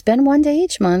 Spend one day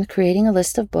each month creating a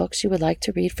list of books you would like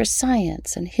to read for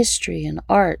science and history and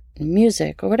art and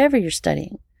music or whatever you're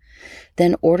studying.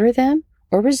 Then order them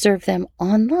or reserve them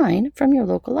online from your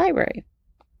local library.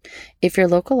 If your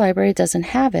local library doesn't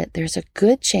have it, there's a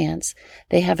good chance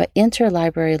they have an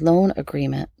interlibrary loan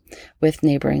agreement with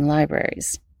neighboring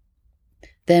libraries.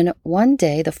 Then one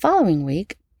day the following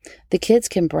week, the kids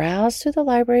can browse through the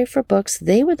library for books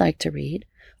they would like to read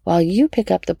while you pick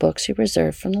up the books you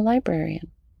reserved from the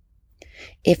librarian.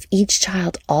 If each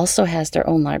child also has their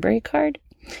own library card,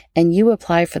 and you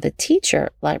apply for the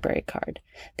teacher library card,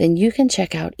 then you can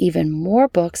check out even more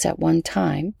books at one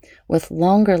time with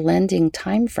longer lending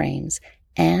time frames,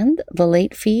 and the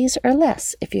late fees are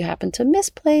less if you happen to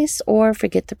misplace or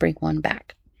forget to bring one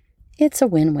back. It's a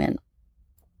win-win.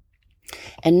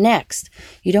 And next,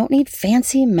 you don't need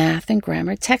fancy math and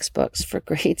grammar textbooks for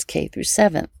grades K through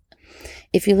 7th.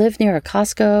 If you live near a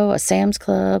Costco, a Sam's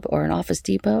Club, or an Office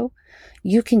Depot,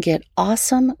 you can get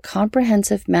awesome,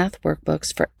 comprehensive math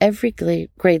workbooks for every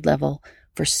grade level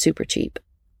for super cheap.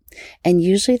 And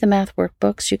usually the math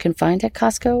workbooks you can find at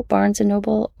Costco, Barnes &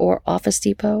 Noble, or Office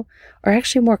Depot are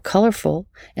actually more colorful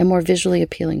and more visually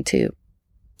appealing too.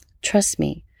 Trust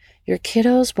me, your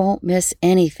kiddos won't miss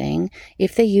anything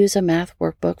if they use a math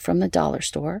workbook from the dollar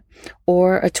store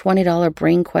or a $20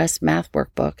 BrainQuest math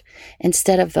workbook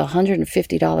instead of the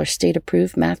 $150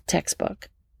 state-approved math textbook.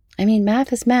 I mean,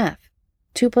 math is math.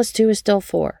 2 plus 2 is still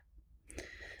 4.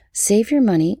 Save your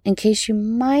money in case you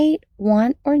might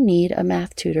want or need a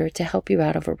math tutor to help you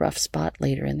out of a rough spot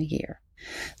later in the year.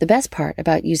 The best part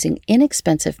about using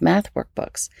inexpensive math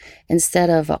workbooks instead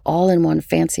of an all-in-one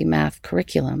fancy math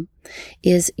curriculum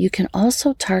is you can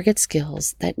also target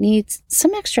skills that need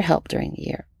some extra help during the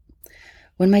year.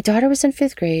 When my daughter was in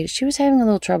 5th grade, she was having a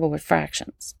little trouble with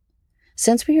fractions.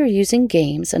 Since we were using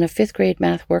games and a 5th grade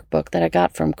math workbook that I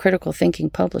got from Critical Thinking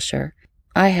Publisher,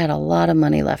 I had a lot of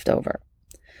money left over.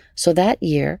 So that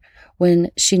year,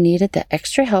 when she needed the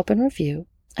extra help and review,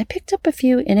 I picked up a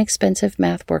few inexpensive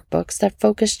math workbooks that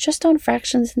focused just on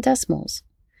fractions and decimals.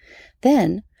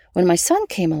 Then, when my son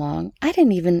came along, I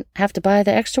didn't even have to buy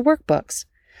the extra workbooks.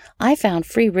 I found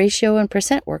free ratio and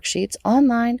percent worksheets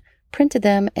online, printed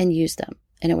them, and used them,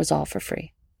 and it was all for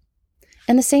free.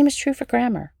 And the same is true for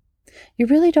grammar. You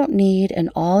really don't need an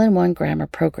all-in-one grammar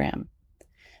program.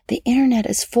 The internet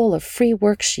is full of free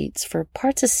worksheets for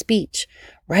parts of speech,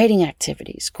 writing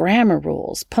activities, grammar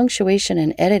rules, punctuation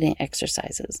and editing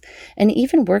exercises, and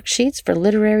even worksheets for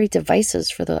literary devices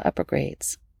for the upper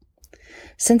grades.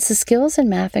 Since the skills in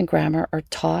math and grammar are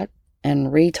taught and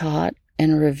retaught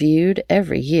and reviewed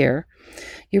every year,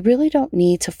 you really don't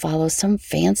need to follow some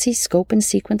fancy scope and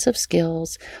sequence of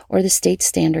skills or the state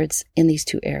standards in these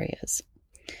two areas.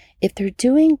 If they're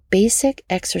doing basic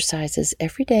exercises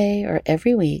every day or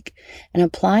every week and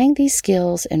applying these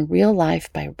skills in real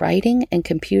life by writing and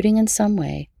computing in some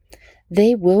way,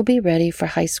 they will be ready for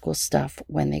high school stuff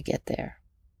when they get there.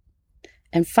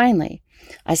 And finally,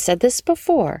 I said this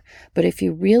before, but if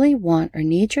you really want or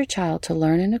need your child to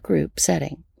learn in a group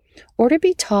setting or to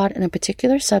be taught in a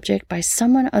particular subject by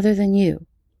someone other than you,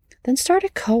 then start a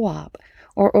co-op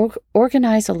or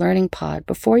organize a learning pod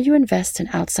before you invest in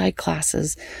outside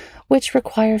classes which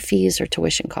require fees or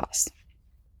tuition costs.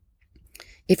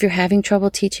 If you're having trouble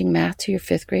teaching math to your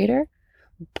 5th grader,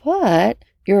 but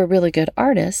you're a really good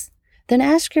artist, then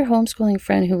ask your homeschooling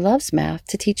friend who loves math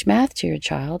to teach math to your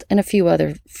child and a few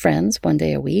other friends one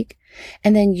day a week,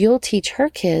 and then you'll teach her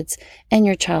kids and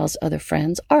your child's other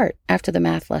friends art after the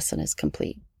math lesson is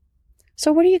complete.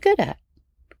 So what are you good at?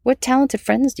 What talented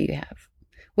friends do you have?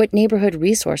 What neighborhood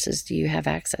resources do you have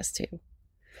access to?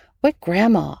 What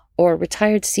grandma or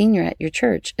retired senior at your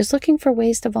church is looking for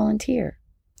ways to volunteer?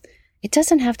 It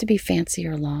doesn't have to be fancy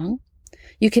or long.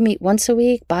 You can meet once a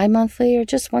week, bi-monthly, or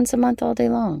just once a month all day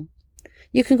long.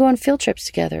 You can go on field trips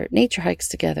together, nature hikes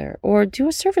together, or do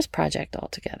a service project all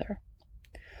together.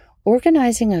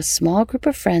 Organizing a small group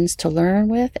of friends to learn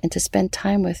with and to spend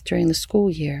time with during the school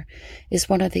year is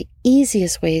one of the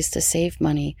easiest ways to save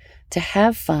money, to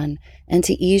have fun, and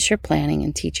to ease your planning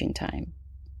and teaching time.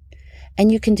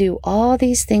 And you can do all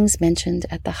these things mentioned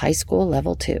at the high school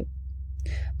level too.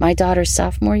 My daughter's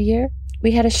sophomore year,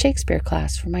 we had a Shakespeare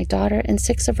class for my daughter and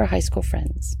 6 of her high school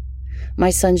friends. My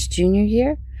son's junior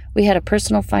year, we had a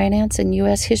personal finance and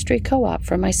U.S. history co-op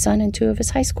for my son and 2 of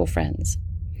his high school friends.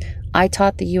 I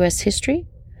taught the U.S. history,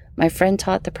 my friend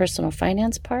taught the personal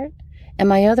finance part, and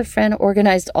my other friend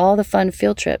organized all the fun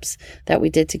field trips that we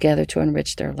did together to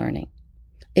enrich their learning.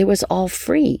 It was all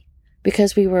free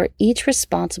because we were each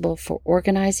responsible for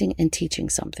organizing and teaching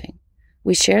something.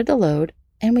 We shared the load,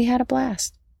 and we had a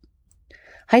blast.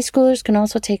 High schoolers can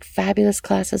also take fabulous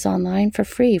classes online for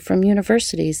free from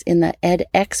universities in the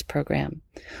edX program,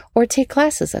 or take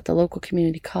classes at the local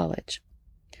community college.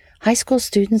 High school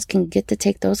students can get to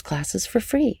take those classes for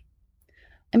free.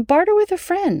 And barter with a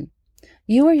friend.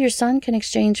 You or your son can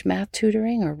exchange math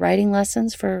tutoring or writing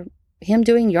lessons for him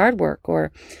doing yard work,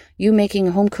 or you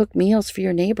making home-cooked meals for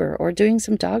your neighbor, or doing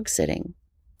some dog sitting.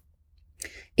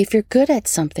 If you're good at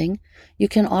something, you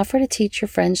can offer to teach your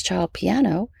friend's child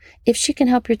piano if she can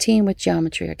help your teen with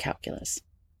geometry or calculus.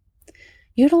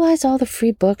 Utilize all the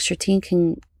free books your teen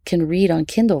can read on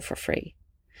Kindle for free.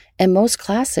 And most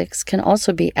classics can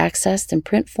also be accessed in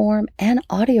print form and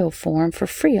audio form for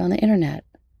free on the internet.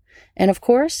 And of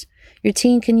course, your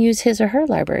teen can use his or her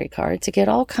library card to get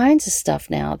all kinds of stuff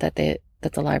now that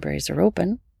the libraries are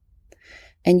open.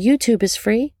 And YouTube is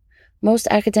free. Most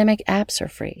academic apps are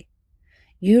free.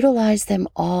 Utilize them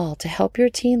all to help your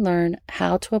teen learn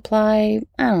how to apply,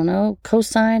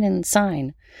 cosine and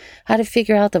sine, how to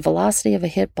figure out the velocity of a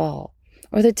hit ball,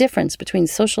 or the difference between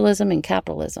socialism and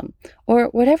capitalism, or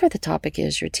whatever the topic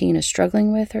is your teen is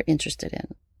struggling with or interested in.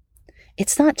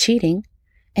 It's not cheating,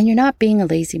 and you're not being a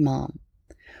lazy mom.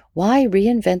 Why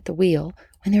reinvent the wheel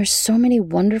when there's so many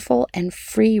wonderful and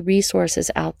free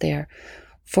resources out there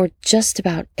for just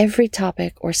about every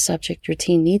topic or subject your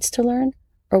teen needs to learn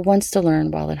or wants to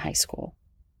learn while in high school?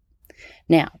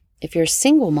 Now, if you're a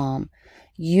single mom,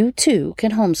 you too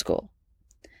can homeschool.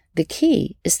 The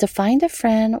key is to find a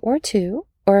friend or two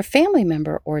or a family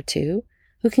member or two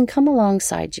who can come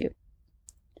alongside you.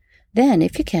 Then,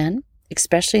 if you can,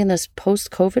 especially in this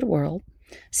post-COVID world,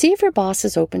 see if your boss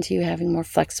is open to you having more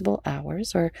flexible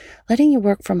hours or letting you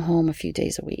work from home a few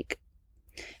days a week.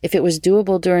 If it was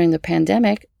doable during the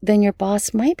pandemic, then your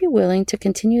boss might be willing to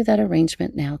continue that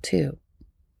arrangement now too.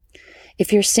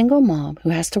 If you're a single mom who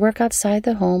has to work outside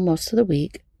the home most of the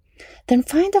week, then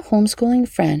find a homeschooling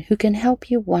friend who can help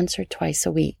you once or twice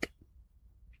a week.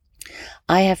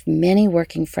 I have many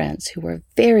working friends who were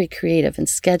very creative in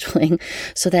scheduling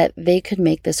so that they could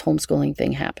make this homeschooling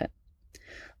thing happen.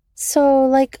 So,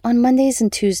 like on Mondays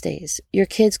and Tuesdays, your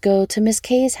kids go to Miss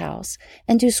K's house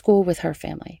and do school with her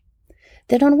family.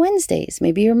 Then on Wednesdays,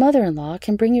 maybe your mother-in-law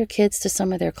can bring your kids to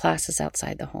some of their classes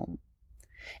outside the home.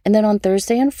 And then on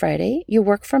Thursday and Friday, you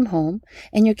work from home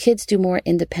and your kids do more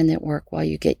independent work while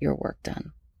you get your work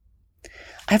done.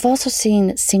 I've also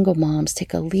seen single moms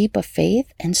take a leap of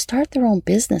faith and start their own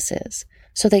businesses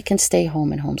so they can stay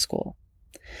home and homeschool.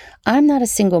 I'm not a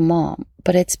single mom,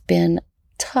 but it's been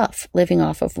tough living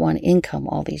off of one income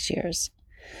all these years.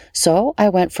 So I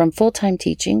went from full-time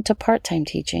teaching to part-time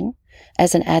teaching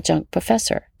as an adjunct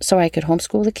professor so I could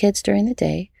homeschool the kids during the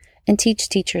day and teach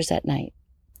teachers at night.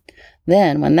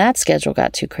 Then, when that schedule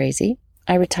got too crazy,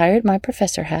 I retired my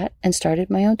professor hat and started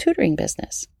my own tutoring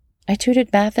business. I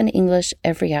tutored math and English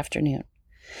every afternoon.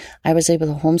 I was able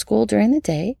to homeschool during the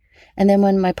day, and then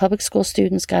when my public school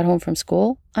students got home from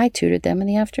school, I tutored them in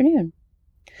the afternoon.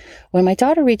 When my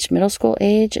daughter reached middle school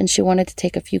age and she wanted to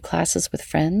take a few classes with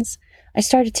friends, I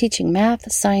started teaching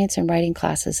math, science, and writing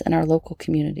classes in our local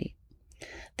community.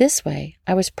 This way,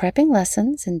 I was prepping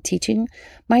lessons and teaching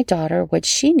my daughter what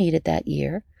she needed that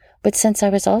year, but since I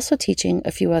was also teaching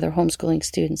a few other homeschooling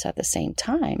students at the same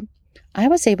time, I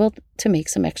was able to make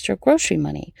some extra grocery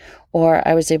money, or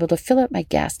I was able to fill up my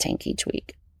gas tank each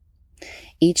week.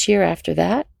 Each year after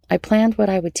that, I planned what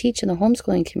I would teach in the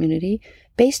homeschooling community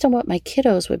based on what my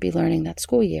kiddos would be learning that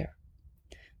school year.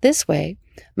 This way,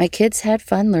 my kids had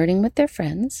fun learning with their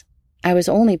friends. I was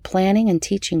only planning and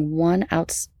teaching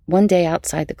one day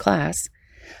outside the class.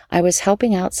 I was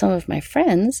helping out some of my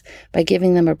friends by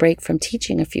giving them a break from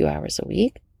teaching a few hours a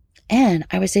week, and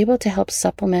I was able to help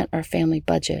supplement our family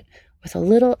budget with a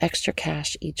little extra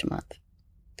cash each month.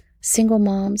 Single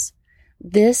moms,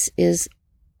 this is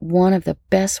one of the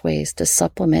best ways to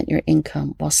supplement your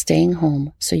income while staying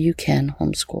home so you can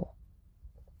homeschool.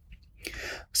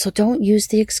 So don't use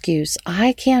the excuse,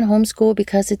 I can't homeschool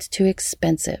because it's too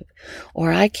expensive,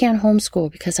 or I can't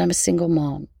homeschool because I'm a single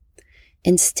mom.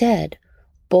 Instead,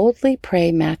 boldly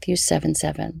pray Matthew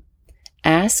 7:7.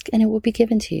 Ask and it will be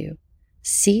given to you.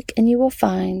 Seek and you will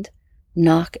find.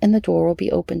 Knock and the door will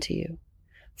be open to you.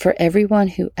 For everyone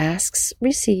who asks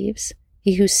receives,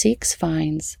 he who seeks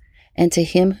finds, and to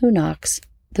him who knocks,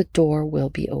 the door will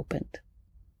be opened.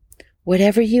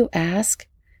 Whatever you ask,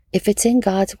 if it's in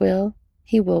God's will,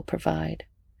 he will provide.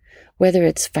 Whether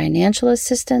it's financial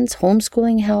assistance,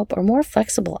 homeschooling help, or more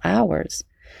flexible hours,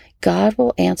 God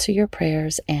will answer your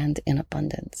prayers and in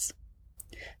abundance.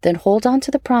 Then hold on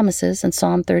to the promises in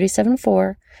Psalm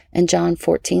 37:4 and John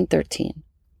 14:13.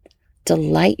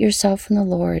 Delight yourself in the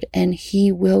Lord, and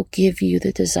he will give you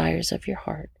the desires of your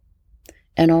heart.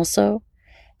 And also,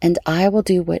 and I will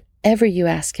do whatever you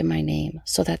ask in my name,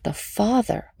 so that the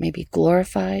Father may be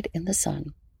glorified in the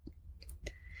Son.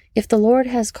 If the Lord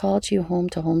has called you home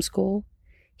to homeschool,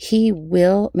 he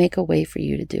will make a way for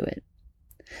you to do it.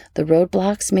 The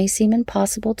roadblocks may seem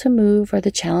impossible to move, or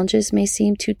the challenges may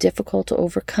seem too difficult to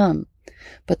overcome,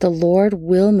 but the Lord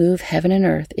will move heaven and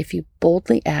earth if you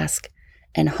boldly ask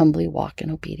and humbly walk in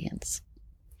obedience.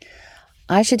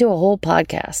 I should do a whole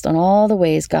podcast on all the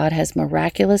ways God has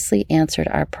miraculously answered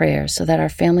our prayers so that our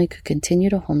family could continue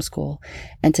to homeschool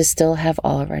and to still have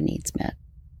all of our needs met.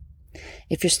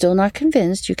 If you're still not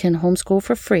convinced you can homeschool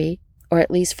for free, or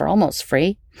at least for almost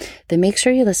free, then make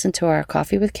sure you listen to our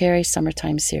Coffee with Carrie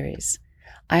Summertime series.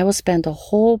 I will spend a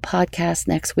whole podcast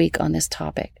next week on this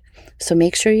topic, so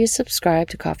make sure you subscribe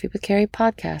to Coffee with Carrie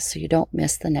podcast so you don't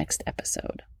miss the next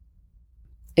episode.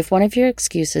 If one of your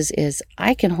excuses is,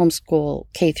 I can homeschool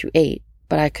K through 8,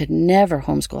 but I could never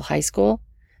homeschool high school,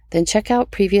 then check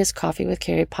out previous Coffee with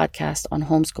Carrie podcast on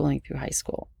homeschooling through high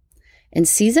school. In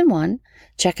season 1,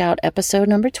 check out episode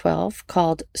number 12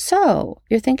 called So,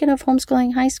 You're Thinking of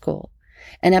Homeschooling High School,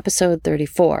 and episode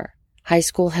 34, High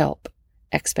School Help,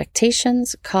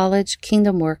 Expectations, College,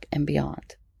 Kingdom Work, and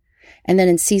Beyond. And then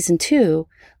in season 2,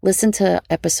 listen to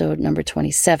episode number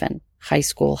 27, High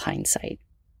School Hindsight.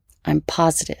 I'm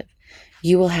positive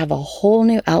you will have a whole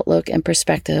new outlook and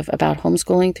perspective about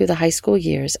homeschooling through the high school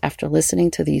years after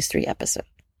listening to these 3 episodes.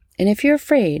 And if you're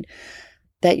afraid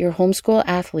that your homeschool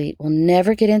athlete will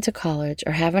never get into college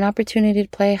or have an opportunity to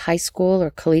play high school or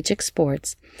collegiate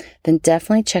sports, then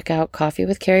definitely check out Coffee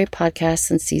with Carrie podcast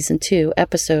in Season 2,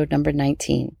 episode number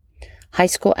 19, High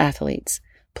School Athletes,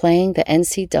 Playing the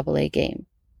NCAA Game.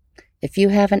 If you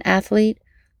have an athlete,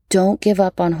 don't give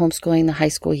up on homeschooling the high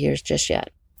school years just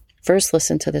yet. First,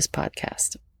 listen to this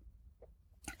podcast.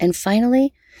 And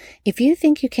finally, if you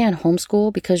think you can't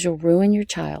homeschool because you'll ruin your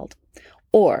child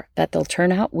or that they'll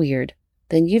turn out weird,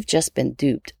 then you've just been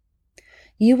duped.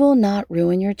 You will not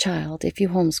ruin your child if you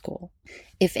homeschool.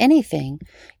 If anything,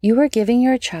 you are giving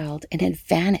your child an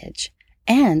advantage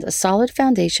and a solid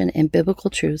foundation in biblical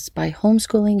truths by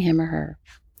homeschooling him or her.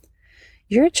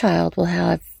 Your child will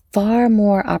have far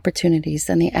more opportunities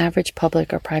than the average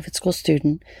public or private school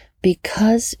student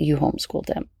because you homeschooled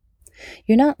them.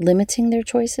 You're not limiting their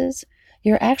choices.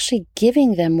 You're actually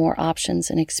giving them more options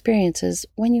and experiences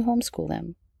when you homeschool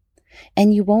them.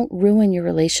 And you won't ruin your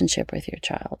relationship with your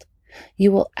child.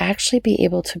 You will actually be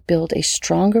able to build a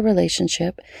stronger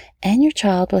relationship, and your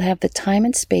child will have the time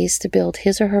and space to build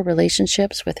his or her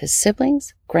relationships with his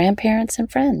siblings, grandparents,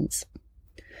 and friends.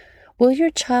 Will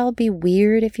your child be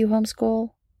weird if you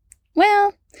homeschool?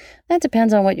 Well, that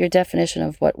depends on what your definition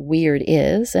of what weird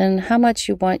is and how much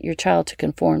you want your child to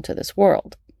conform to this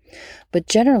world. But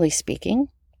generally speaking,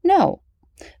 no.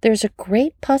 There's a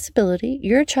great possibility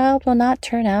your child will not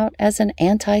turn out as an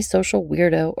antisocial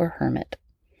weirdo or hermit.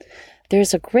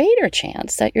 There's a greater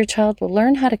chance that your child will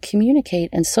learn how to communicate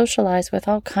and socialize with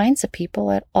all kinds of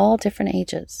people at all different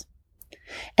ages.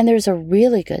 And there's a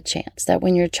really good chance that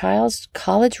when your child's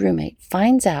college roommate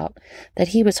finds out that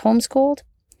he was homeschooled,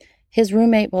 his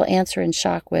roommate will answer in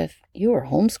shock with, "You were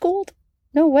homeschooled?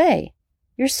 No way.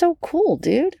 You're so cool,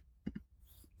 dude."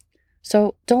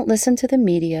 So don't listen to the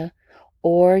media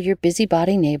or your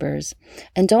busybody neighbors,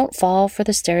 and don't fall for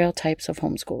the stereotypes of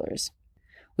homeschoolers.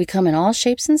 We come in all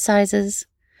shapes and sizes,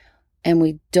 and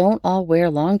we don't all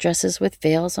wear long dresses with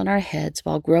veils on our heads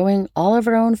while growing all of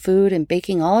our own food and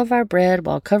baking all of our bread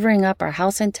while covering up our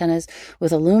house antennas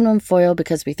with aluminum foil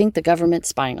because we think the government's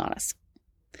spying on us.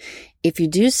 If you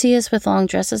do see us with long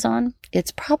dresses on,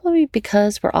 it's probably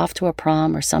because we're off to a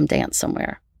prom or some dance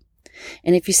somewhere.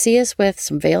 And if you see us with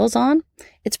some veils on,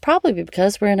 it's probably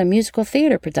because we're in a musical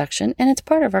theater production and it's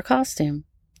part of our costume.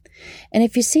 And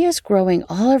if you see us growing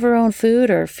all of our own food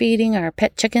or feeding our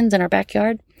pet chickens in our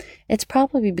backyard, it's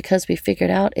probably because we figured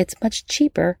out it's a much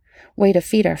cheaper way to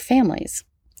feed our families.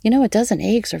 You know, a dozen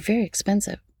eggs are very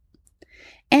expensive.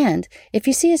 And if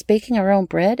you see us baking our own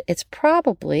bread, it's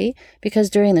probably because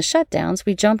during the shutdowns,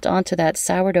 we jumped onto that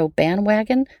sourdough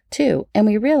bandwagon too, and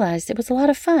we realized it was a lot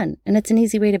of fun and it's an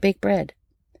easy way to bake bread.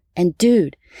 And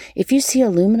dude, if you see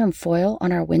aluminum foil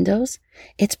on our windows,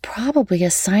 it's probably a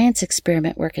science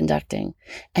experiment we're conducting,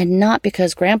 and not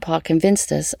because Grandpa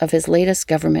convinced us of his latest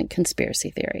government conspiracy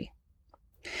theory.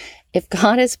 If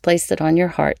God has placed it on your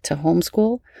heart to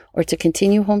homeschool or to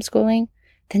continue homeschooling,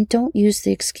 then don't use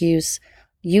the excuse,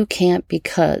 "You can't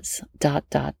because ...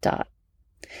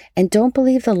 And don't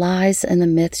believe the lies and the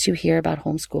myths you hear about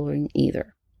homeschooling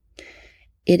either.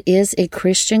 It is a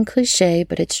Christian cliche,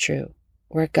 but it's true.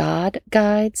 Where God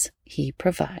guides, He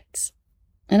provides.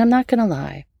 And I'm not going to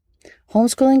lie.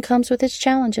 Homeschooling comes with its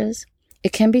challenges.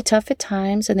 It can be tough at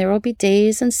times, and there will be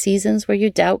days and seasons where you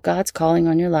doubt God's calling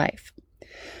on your life.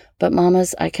 But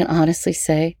mamas, I can honestly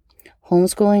say,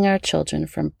 homeschooling our children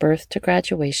from birth to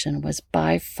graduation was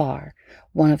by far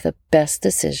one of the best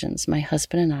decisions my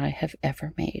husband and I have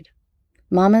ever made.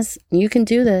 Mamas, you can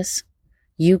do this.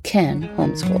 You can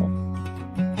homeschool.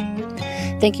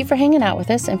 Thank you for hanging out with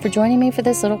us and for joining me for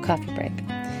this little coffee break.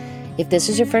 If this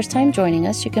is your first time joining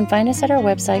us, you can find us at our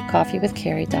website,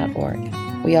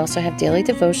 coffeewithcarrie.org. We also have daily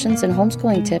devotions and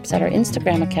homeschooling tips at our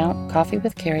Instagram account, Coffee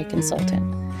with Carrie Consultant.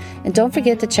 And don't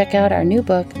forget to check out our new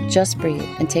book, Just Breathe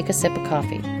and Take a Sip of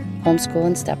Coffee, Homeschool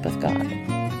in Step with God.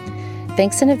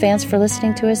 Thanks in advance for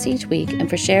listening to us each week and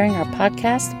for sharing our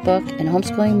podcast, book, and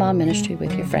homeschooling mom ministry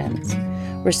with your friends.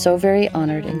 We're so very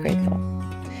honored and grateful.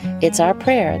 It's our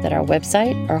prayer that our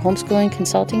website, our homeschooling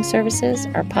consulting services,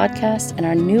 our podcast, and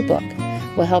our new book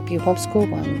will help you homeschool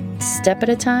one step at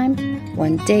a time,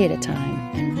 one day at a time,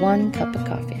 and one cup of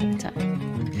coffee at a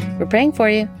time. We're praying for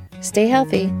you. Stay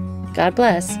healthy. God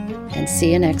bless, and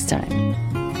see you next time.